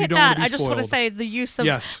 before we and hit you don't wanna that, be I just want to spoiled- say the use of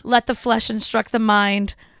Yes. let the flesh instruct the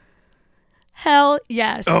mind. Hell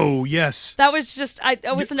yes. Oh, yes. That was just,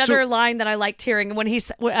 that was another line that I liked hearing when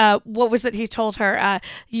what was it he told her?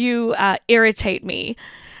 You irritate me.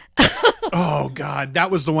 Oh, God.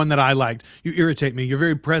 That was the one that I liked. You irritate me. Your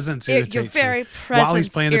very presence irritates Your very me. presence While he's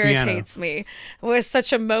playing the piano. irritates me. It was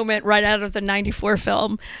such a moment right out of the 94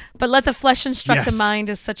 film. But let the flesh instruct the Yes. mind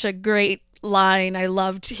is such a great line. I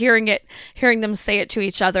loved hearing them say it to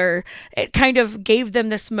each other. It kind of gave them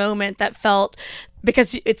this moment that felt,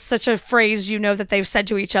 because it's such a phrase that they've said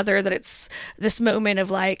to each other, that it's this moment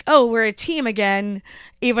of oh, we're a team again,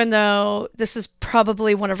 even though this is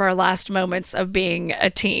probably one of our last moments of being a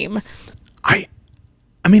team. I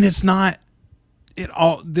mean, it's not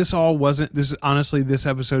this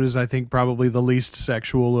episode is, I think, probably the least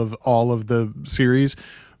sexual of all of the series.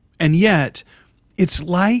 And yet it's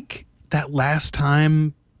like that last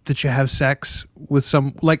time that you have sex with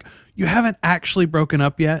you haven't actually broken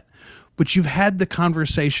up yet, but you've had the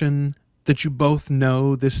conversation that you both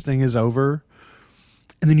know this thing is over.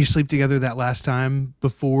 And then you sleep together that last time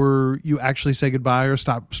before you actually say goodbye or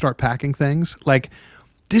start packing things.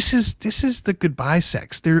 This is the goodbye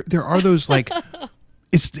sex. There are those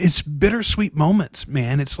it's bittersweet moments,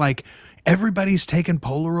 man. It's everybody's taking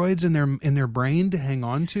Polaroids in their brain to hang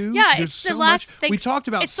on to. Yeah, There's it's the so last. much. We talked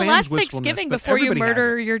about it's the Sam's last wistfulness, Thanksgiving but before you everybody has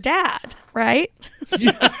murder it. your dad, right?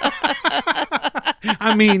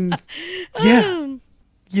 I mean,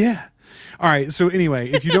 yeah. All right. So anyway,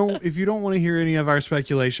 if you don't want to hear any of our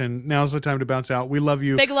speculation, now's the time to bounce out. We love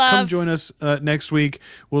you. Big love. Come join us next week.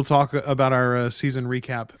 We'll talk about our season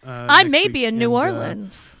recap. I may be in New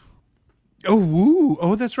Orleans.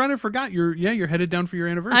 Oh, that's right. I forgot. You're headed down for your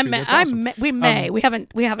anniversary. That's awesome. We may. We haven't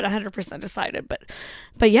 100% decided,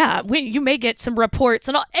 but yeah, you may get some reports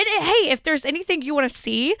and hey, if there's anything you want to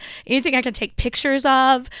see, anything I can take pictures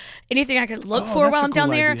of, anything I can look for while I'm down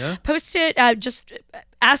there, post it. Just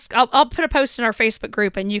ask. I'll put a post in our Facebook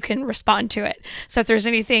group and you can respond to it. So if there's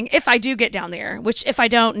anything, if I do get down there, which if I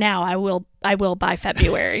don't now, I will by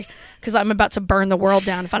February because I'm about to burn the world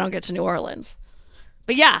down if I don't get to New Orleans.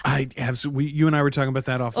 But yeah, I absolutely. You and I were talking about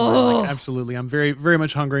that offline. Absolutely, I'm very, very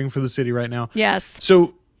much hungering for the city right now. Yes.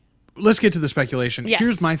 So let's get to the speculation. Yes.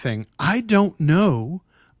 Here's my thing. I don't know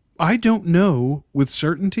with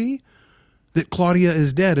certainty that Claudia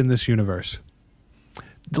is dead in this universe.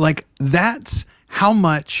 That's how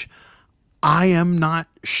much I am not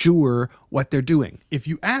sure what they're doing. If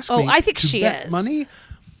you ask me, I think to she bet is. money.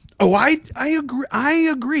 Oh, I agree. I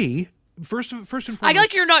agree. First and foremost, I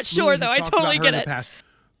like you're not sure, Louis though. has I talked totally about her get in it. the past.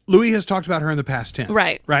 Louis has talked about her in the past tense.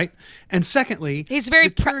 Right. And secondly, He's very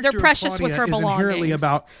the character they're of precious with Claudia her is inherently belongings.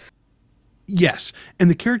 about. Yes, and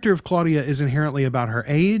the character of Claudia is inherently about her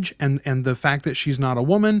age and the fact that she's not a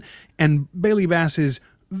woman. And Bailey Bass is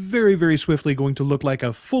very, very swiftly going to look like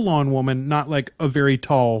a full-on woman, not like a very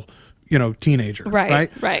tall, teenager.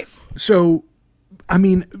 Right. So, I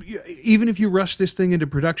mean, even if you rush this thing into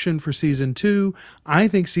production for season 2, I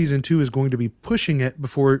think season 2 is going to be pushing it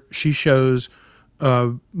before she shows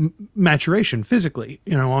maturation physically,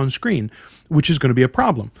 on screen, which is going to be a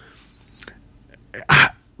problem.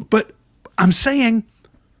 But I'm saying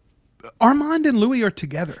Armand and Louis are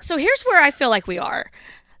together. So here's where I feel like we are.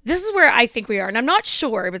 This is where I think we are. And I'm not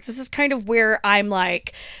sure, but this is kind of where I'm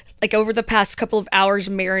like over the past couple of hours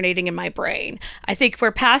marinating in my brain. I think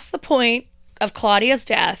we're past the point of Claudia's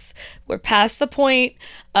death. We're past the point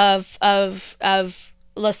of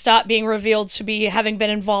Lestat being revealed to be having been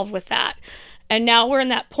involved with that. And now we're in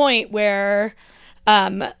that point where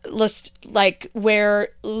where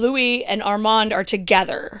Louis and Armand are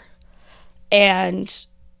together and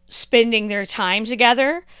spending their time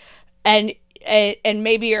together, and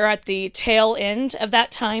maybe are at the tail end of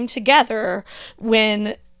that time together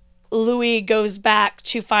when Louis goes back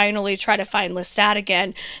to finally try to find Lestat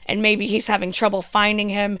again, and maybe he's having trouble finding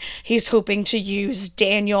him. He's hoping to use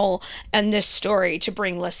Daniel and this story to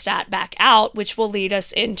bring Lestat back out, which will lead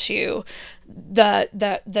us into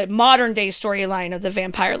the modern day storyline of the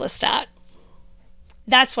vampire Lestat.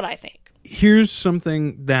 That's what I think. Here's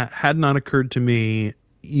something that had not occurred to me.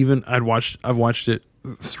 Even I've watched it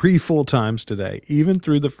 3 full times today. Even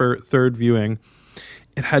through the third viewing,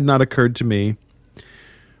 it had not occurred to me.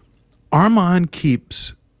 Armand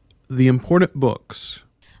keeps the important books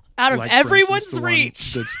out of like, everyone's instance,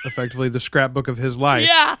 reach. That's effectively the scrapbook of his life.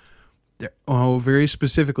 Yeah. Very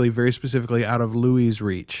specifically out of Louis's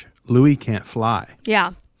reach. Louis can't fly.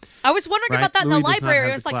 Yeah. I was wondering about that Louis in the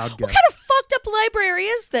library. I was like, what kind of fucked up library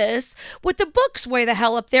is this with the books way the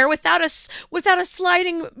hell up there without a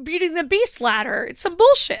sliding Beauty and the Beast ladder? It's some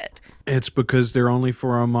bullshit. It's because they're only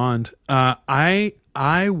for Armand. I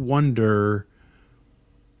wonder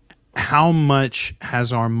how much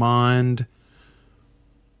has Armand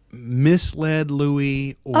misled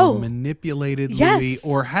Louis or manipulated Louis,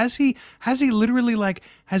 or has he literally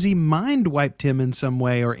has he mind wiped him in some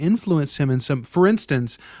way or influenced him in some? For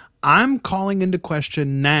instance, I'm calling into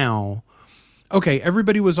question now. Okay,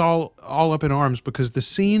 everybody was all up in arms because the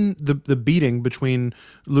scene, the beating between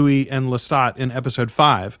Louis and Lestat in episode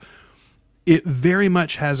 5, it very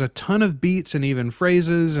much has a ton of beats and even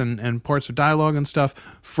phrases and parts of dialogue and stuff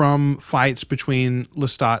from fights between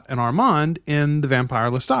Lestat and Armand in The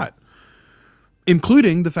Vampire Lestat,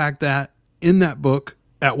 including the fact that in that book,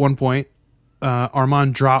 at one point,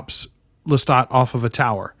 Armand drops Lestat off of a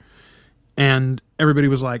tower. And everybody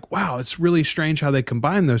was like, wow, it's really strange how they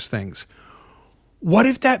combine those things. What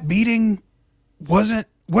if that beating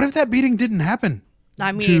didn't happen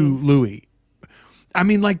to Louis? I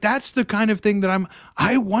mean, like, that's the kind of thing that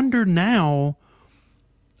I wonder now.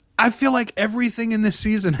 I feel like everything in this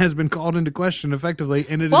season has been called into question effectively,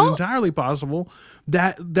 and it is entirely possible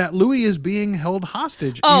that Louis is being held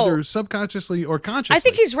hostage, either subconsciously or consciously. I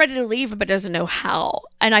think he's ready to leave, but doesn't know how.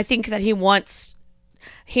 And I think that he knows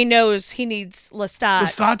he needs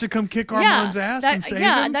Lestat to come kick Armand's ass and save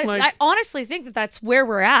him. I honestly think that that's where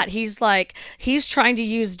we're at. He's trying to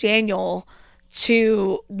use Daniel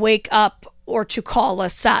to wake up or to call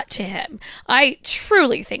Lestat to him. I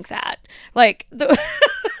truly think that. Like, 100%.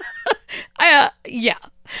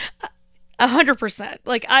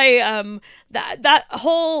 Like, that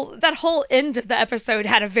whole end of the episode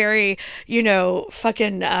had a very,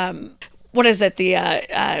 fucking, what is it?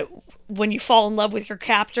 The, when you fall in love with your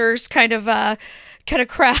captors kind of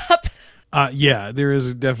crap. Yeah, there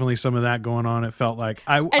is definitely some of that going on. It felt like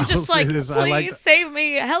please save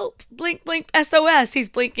me, help, blink, blink, SOS. He's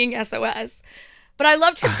blinking SOS. But I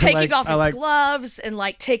loved him taking off his gloves and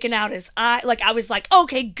taking out his eye. Like, I was like,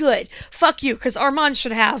 okay, good, fuck you, because Armand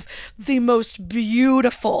should have the most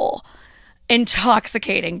beautiful,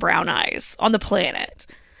 intoxicating brown eyes on the planet.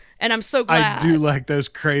 And I'm so glad. I do like those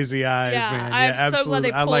crazy eyes, man. I'm absolutely. So glad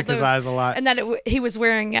they pulled I like his eyes a lot. And that he was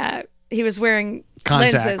wearing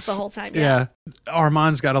contacts lenses the whole time. Yeah.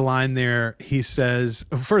 Armand's got a line there. He says,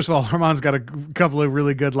 first of all, Armand's got a couple of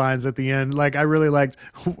really good lines at the end. Like, I really liked,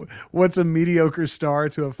 what's a mediocre star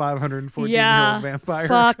to a 514-year-old vampire?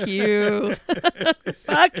 Fuck you.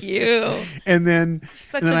 Fuck you. And then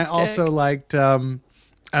I also liked, I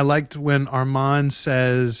liked when Armand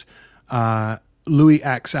says, Louis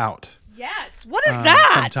acts out. Yes. What is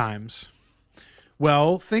that? Sometimes.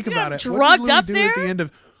 Well, think about it. Drugged up there? At the end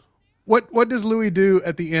of what does Louis do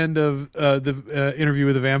at the end of the interview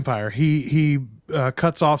with the vampire? He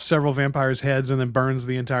cuts off several vampires' heads and then burns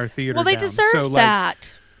the entire theater. Well, they down. deserve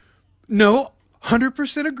that. No,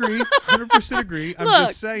 100% agree. 100% agree. I'm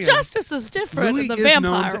just saying. Justice is different Louis in the is vampire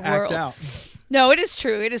known to world. Act out. No, it is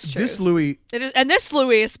true. It is true. This Louis, and this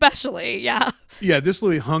Louis especially, yeah. Yeah, this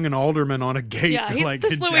Louis hung an alderman on a gate. Yeah,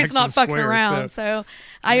 this Louis Louis is not fucking around. So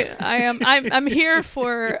I'm here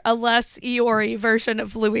for a less Eeyore version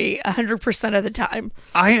of Louis 100% of the time.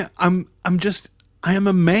 I am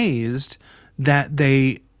amazed that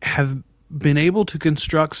they have been able to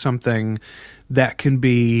construct something that can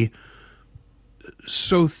be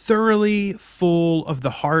so thoroughly full of the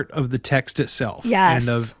heart of the text itself, Yes. and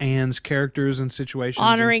of Anne's characters and situations,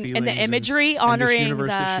 honoring and and the feelings imagery, and this honoring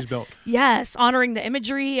universe the that she's built. Yes, honoring the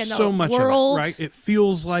imagery and So the much world. of it, right? It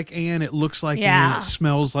feels like Anne, it looks like Yeah. Anne, it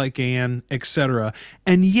smells like Anne, etc.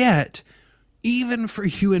 And yet, even for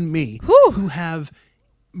you and me, Whew. who have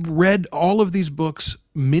read all of these books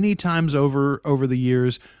many times over the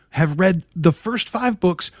years, have read the first 5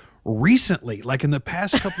 books recently, like in the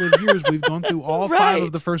past couple of years, we've gone through all 5 Right.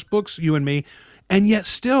 of the first books, you and me, and yet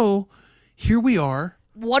still, here we are,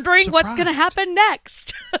 Wondering what's going to surprised. happen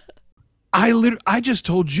next. I just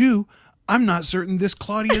told you, I'm not certain this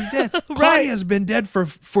Claudia is dead. Claudia's been dead for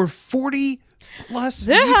 40 plus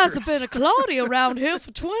There years. hasn't been a Claudia around here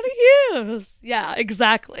for 20 years. Yeah,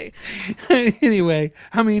 exactly. Anyway,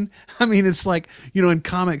 I mean, it's like, in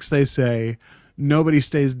comics they say nobody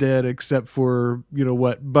stays dead except for,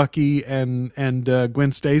 what, Bucky and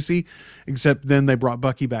Gwen Stacy, except then they brought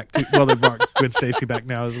Bucky back too. Well, they brought Gwen Stacy back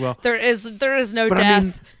now as well. There is no But death. I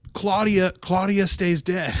mean, Claudia stays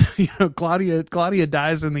dead. Claudia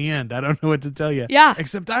dies in the end. I don't know what to tell you. Yeah.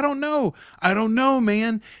 Except I don't know,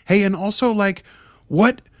 man. Hey, and also, like,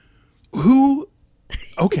 who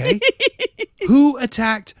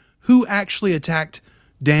actually attacked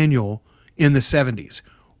Daniel in the 70s?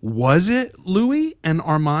 Was it Louis and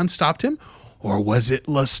Armand stopped him? Or was it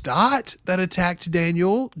Lestat that attacked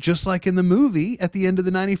Daniel, just like in the movie, at the end of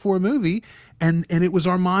the 94 movie, and it was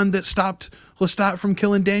Armand that stopped Lestat from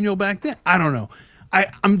killing Daniel back then? I don't know.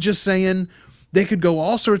 I'm just saying they could go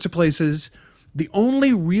all sorts of places. The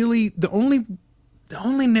only nitpick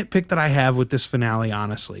that I have with this finale,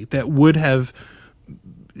 honestly, that would have,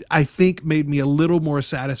 I think, made me a little more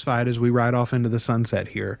satisfied as we ride off into the sunset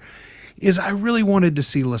here, is I really wanted to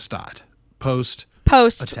see Lestat post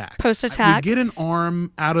attack. We get an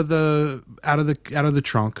arm out of the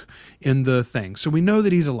trunk in the thing, so we know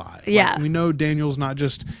that he's alive. Yeah. Like, we know Daniel's not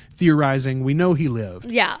just theorizing. We know he lived.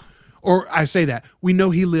 Yeah. Or I say that we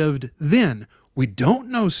know he lived then. We don't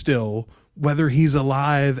know still whether he's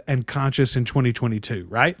alive and conscious in 2022,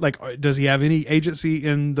 right? Like, does he have any agency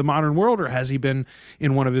in the modern world, or has he been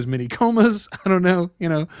in one of his many comas? I don't know.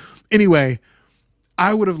 Anyway.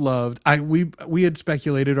 I would have loved. We had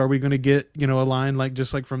speculated. Are we going to get a line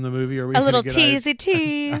just like from the movie? Are we A little get, teasy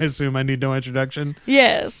tease. I assume I need no introduction.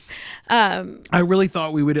 Yes. I really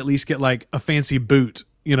thought we would at least get like a fancy boot,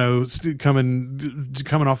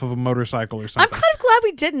 coming off of a motorcycle or something. I'm kind of glad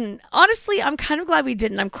we didn't. Honestly, I'm kind of glad we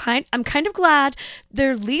didn't. I'm kind of glad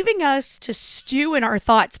they're leaving us to stew in our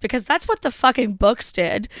thoughts, because that's what the fucking books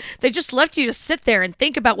did. They just left you to sit there and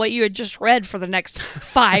think about what you had just read for the next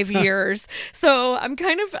 5 years. So I'm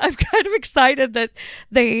kind of excited that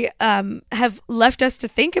they have left us to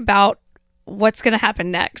think about what's going to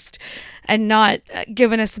happen next, and not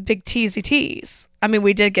giving us a big teasy tease. I mean,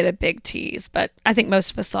 we did get a big tease, but I think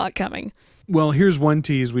most of us saw it coming. Well, here's one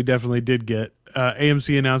tease we definitely did get.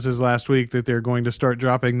 AMC announces last week that they're going to start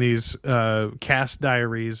dropping these cast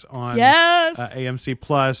diaries on Yes. AMC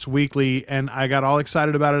Plus weekly, and I got all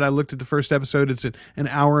excited about it. I looked at the first episode. It's an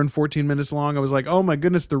hour and 14 minutes long. I was like, oh my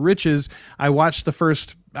goodness, the riches. I watched the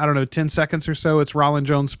first, 10 seconds or so. It's Rollin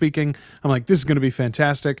Jones speaking. I'm like, this is going to be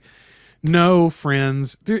fantastic. No,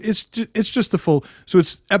 friends, it's just the full. So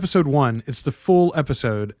it's episode 1. It's the full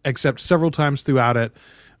episode, except several times throughout it,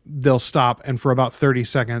 they'll stop, and for about 30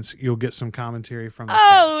 seconds, you'll get some commentary from the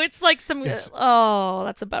cast. It's like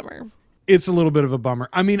that's a bummer. It's a little bit of a bummer.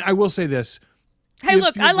 I mean, I will say this. Hey, If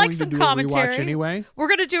look, you're I like going to some do a commentary. rewatch anyway. We're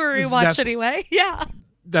going to do a rewatch That's- anyway. Yeah.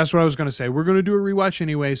 That's what I was going to say. We're going to do a rewatch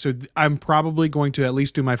anyway, so I'm probably going to at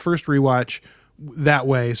least do my first rewatch that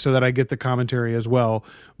way so that I get the commentary as well.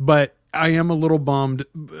 But I am a little bummed,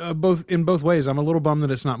 both ways. I'm a little bummed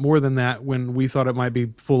that it's not more than that when we thought it might be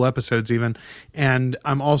full episodes even. And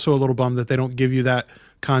I'm also a little bummed that they don't give you that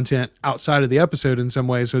content outside of the episode in some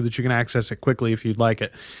way so that you can access it quickly if you'd like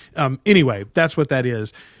it. Anyway, that's what that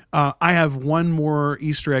is. I have one more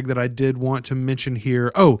Easter egg that I did want to mention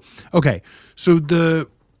here. Oh, okay. So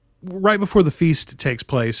right before the feast takes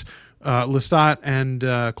place, Lestat and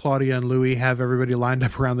Claudia and Louis have everybody lined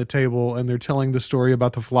up around the table, and they're telling the story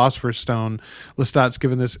about the Philosopher's Stone. Lestat's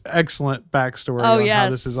given this excellent backstory on how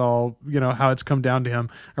this is all, how it's come down to him.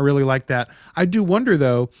 I really like that. I do wonder,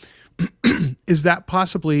 though, is that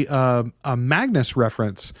possibly a Magnus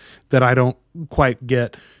reference that I don't quite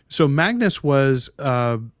get? So Magnus was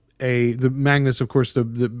the Magnus, of course, the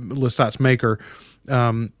Lestat's maker.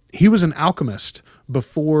 He was an alchemist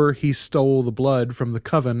before he stole the blood from the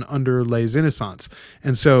coven under Les Innocents.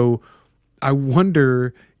 And so I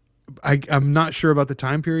wonder, I'm not sure about the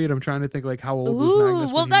time period. I'm trying to think like how old was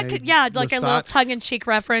Magnus? Well, that could, like a little tongue-in-cheek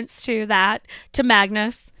reference to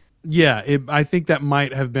Magnus. Yeah, I think that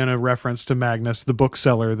might have been a reference to Magnus, the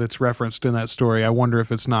bookseller that's referenced in that story. I wonder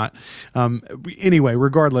if it's not. Anyway,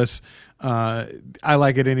 regardless, I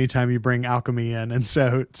like it anytime you bring alchemy in. And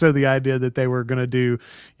so the idea that they were going to do,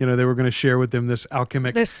 they were going to share with them this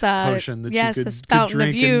alchemic potion that you could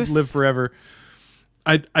drink and live forever.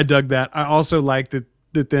 I dug that. I also like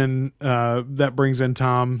that then that brings in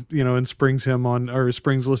Tom, and springs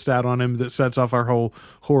Lestat on him, that sets off our whole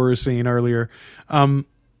horror scene earlier.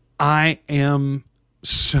 I am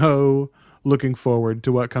so looking forward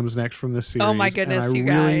to what comes next from this series. Oh my goodness, you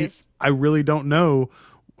guys! I really don't know.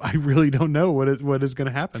 I really don't know what is going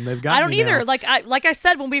to happen. They've got. I don't either. Now. Like I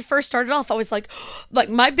said when we first started off, I was like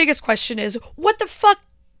my biggest question is, what the fuck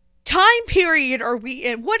time period are we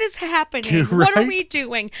in? What is happening? Right? What are we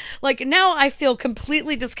doing? Like, now I feel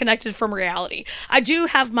completely disconnected from reality. I do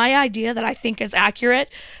have my idea that I think is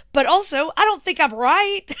accurate, but also I don't think I'm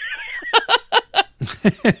right.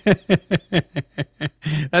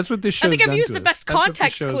 That's what this show. I think I've used the best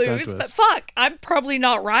context clues, but fuck, I'm probably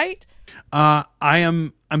not right.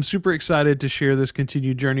 I'm super excited to share this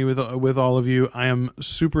continued journey with all of you. I am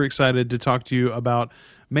super excited to talk to you about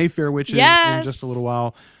Mayfair Witches in just a little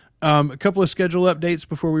while. A couple of schedule updates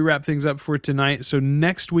before we wrap things up for tonight. So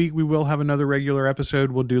next week we will have another regular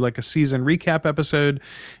episode. We'll do like a season recap episode.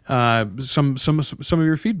 Some of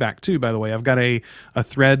your feedback too, by the way. I've got a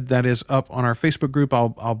thread that is up on our Facebook group.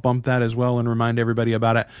 I'll bump that as well and remind everybody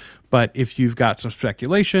about it. But if you've got some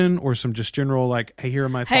speculation or some just general like, hey, here are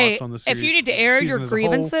my thoughts on the series. If you need to air your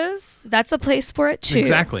grievances, that's a place for it too.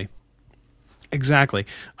 Exactly.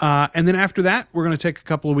 And then after that, we're going to take a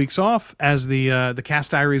couple of weeks off as the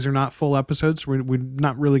cast diaries are not full episodes. We're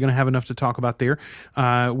not really going to have enough to talk about there.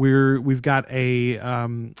 We've got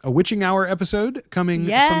a witching hour episode coming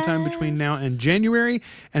sometime between now and January,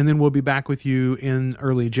 and then we'll be back with you in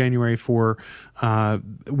early January for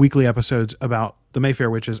weekly episodes about the Mayfair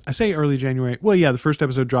Witches. I say early January. Well, yeah, the first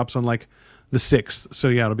episode drops on like the 6th. So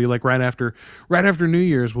yeah, it'll be like right after New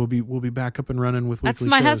Year's. We'll be back up and running with weekly shows. That's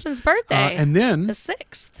my husband's birthday. And then the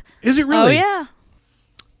 6th. Is it really? Oh yeah.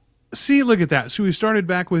 See, look at that. So we started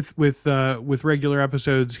back with regular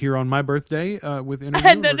episodes here on my birthday with interview.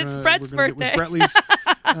 And then it's Brett's birthday. Brettley's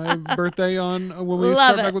birthday on when we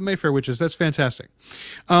start back with Mayfair Witches. That's fantastic.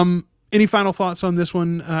 Any final thoughts on this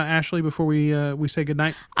one, Ashley, before we say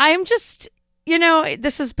goodnight? I'm just,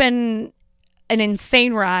 this has been an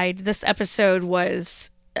insane ride. This episode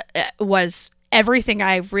was everything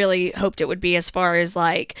I really hoped it would be, as far as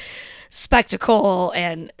like spectacle,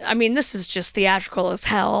 and I mean, this is just theatrical as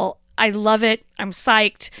hell. I love it. I'm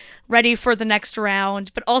psyched, ready for the next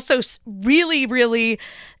round, but also really, really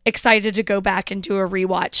excited to go back and do a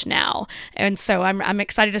rewatch now. And so I'm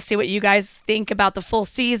excited to see what you guys think about the full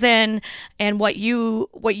season and what you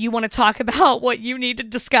want to talk about, what you need to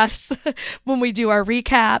discuss when we do our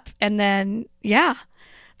recap. And then, yeah,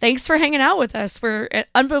 thanks for hanging out with us. We're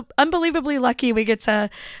unbelievably lucky we get to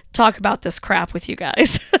talk about this crap with you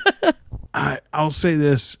guys. I'll say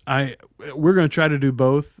this. We're going to try to do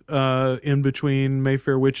both in between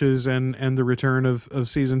Mayfair Witches and the return of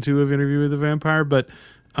season 2 of Interview with the Vampire. But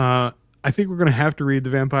I think we're going to have to read the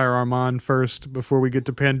Vampire Armand first before we get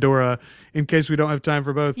to Pandora, in case we don't have time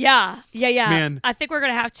for both. Yeah. Man, I think we're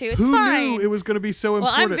going to have to. It's who fine. Knew it was going to be so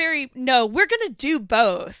important? We're going to do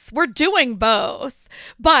both. We're doing both.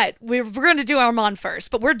 But we're going to do Armand first,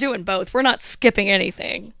 but we're doing both. We're not skipping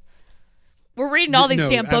anything. We're reading all these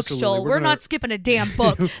damn books, Joel. We're not skipping a damn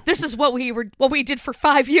book. This is what we did for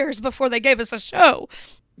 5 years before they gave us a show.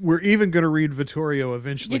 We're even going to read Vittorio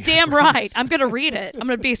eventually. You're damn right. I'm going to read it. I'm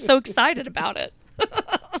going to be so excited about it.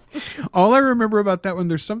 All I remember about that one,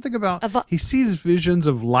 there's something about he sees visions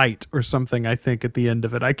of light or something, I think, at the end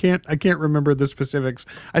of it. I can't remember the specifics.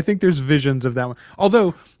 I think there's visions of that one.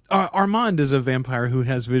 Although Armand is a vampire who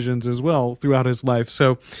has visions as well throughout his life.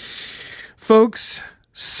 So, folks,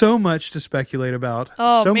 so much to speculate about.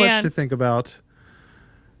 So much to think about.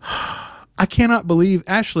 I cannot believe,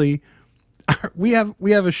 Ashley, we have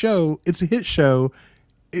a show. It's a hit show.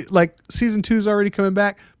 Like season 2 is already coming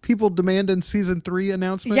back. People demanding season 3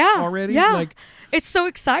 announcements already. Yeah. Like, it's so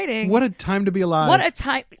exciting. What a time to be alive. What a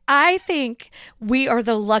time. I think we are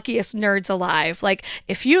the luckiest nerds alive. Like,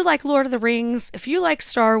 if you like Lord of the Rings, if you like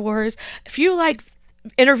Star Wars, if you like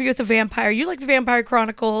Interview with the Vampire, you like the Vampire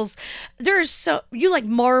Chronicles, you like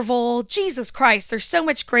Marvel, Jesus Christ, there's so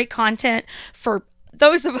much great content for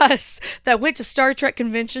those of us that went to Star Trek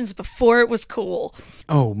conventions before it was cool.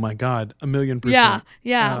 Oh my God, 1,000,000%.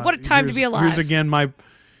 Yeah. What a time to be alive.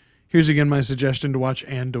 Here's again my suggestion to watch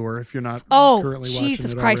Andor if you're not Oh, currently watching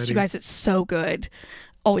Jesus it Christ, already. you guys, it's so good.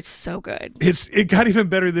 Oh, it's so good. It got even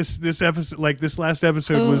better this episode. Like this last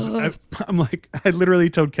episode was. I'm like, I literally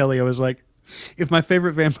told Kelly, I was like, if my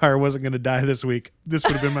favorite vampire wasn't going to die this week, this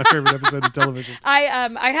would have been my favorite episode of television.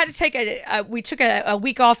 I had to take we took a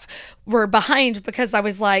week off. We're behind because I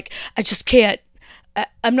was like, I just can't.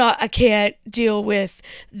 I can't deal with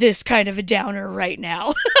this kind of a downer right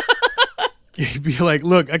now. You'd be like,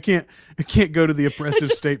 look, I can't go to the oppressive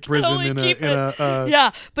state prison in a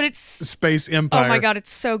yeah, but it's space empire. Oh my God,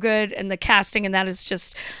 it's so good, and the casting and that is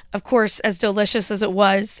just, of course, as delicious as it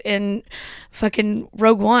was in fucking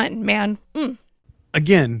Rogue One, man.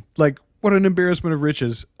 Again, like what an embarrassment of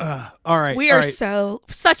riches. All right, we are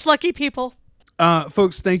such lucky people.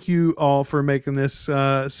 Folks, thank you all for making this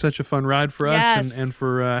such a fun ride for us and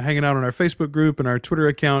for hanging out on our Facebook group and our Twitter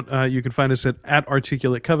account. You can find us at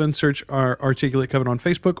Articulate Coven. Search our Articulate Coven on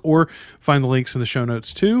Facebook or find the links in the show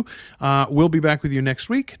notes too. We'll be back with you next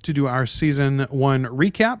week to do our season 1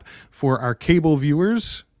 recap for our cable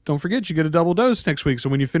viewers. Don't forget, you get a double dose next week. So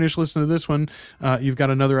when you finish listening to this one, you've got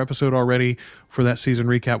another episode already for that season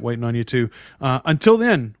recap waiting on you too. Until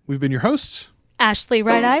then, we've been your hosts, Ashley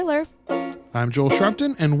Wright Eiler. I'm Joel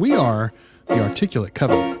Sharpton, and we are the Articulate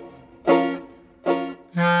Coven.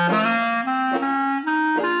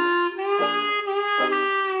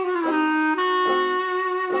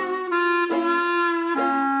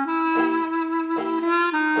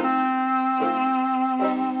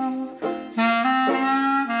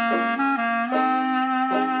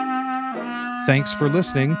 Thanks for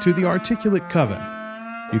listening to the Articulate Coven.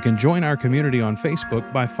 You can join our community on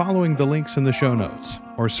Facebook by following the links in the show notes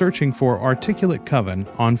or searching for Articulate Coven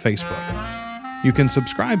on Facebook. You can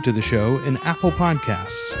subscribe to the show in Apple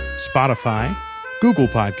Podcasts, Spotify, Google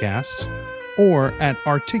Podcasts, or at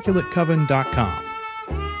articulatecoven.com.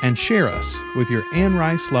 And share us with your Anne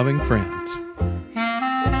Rice loving friends.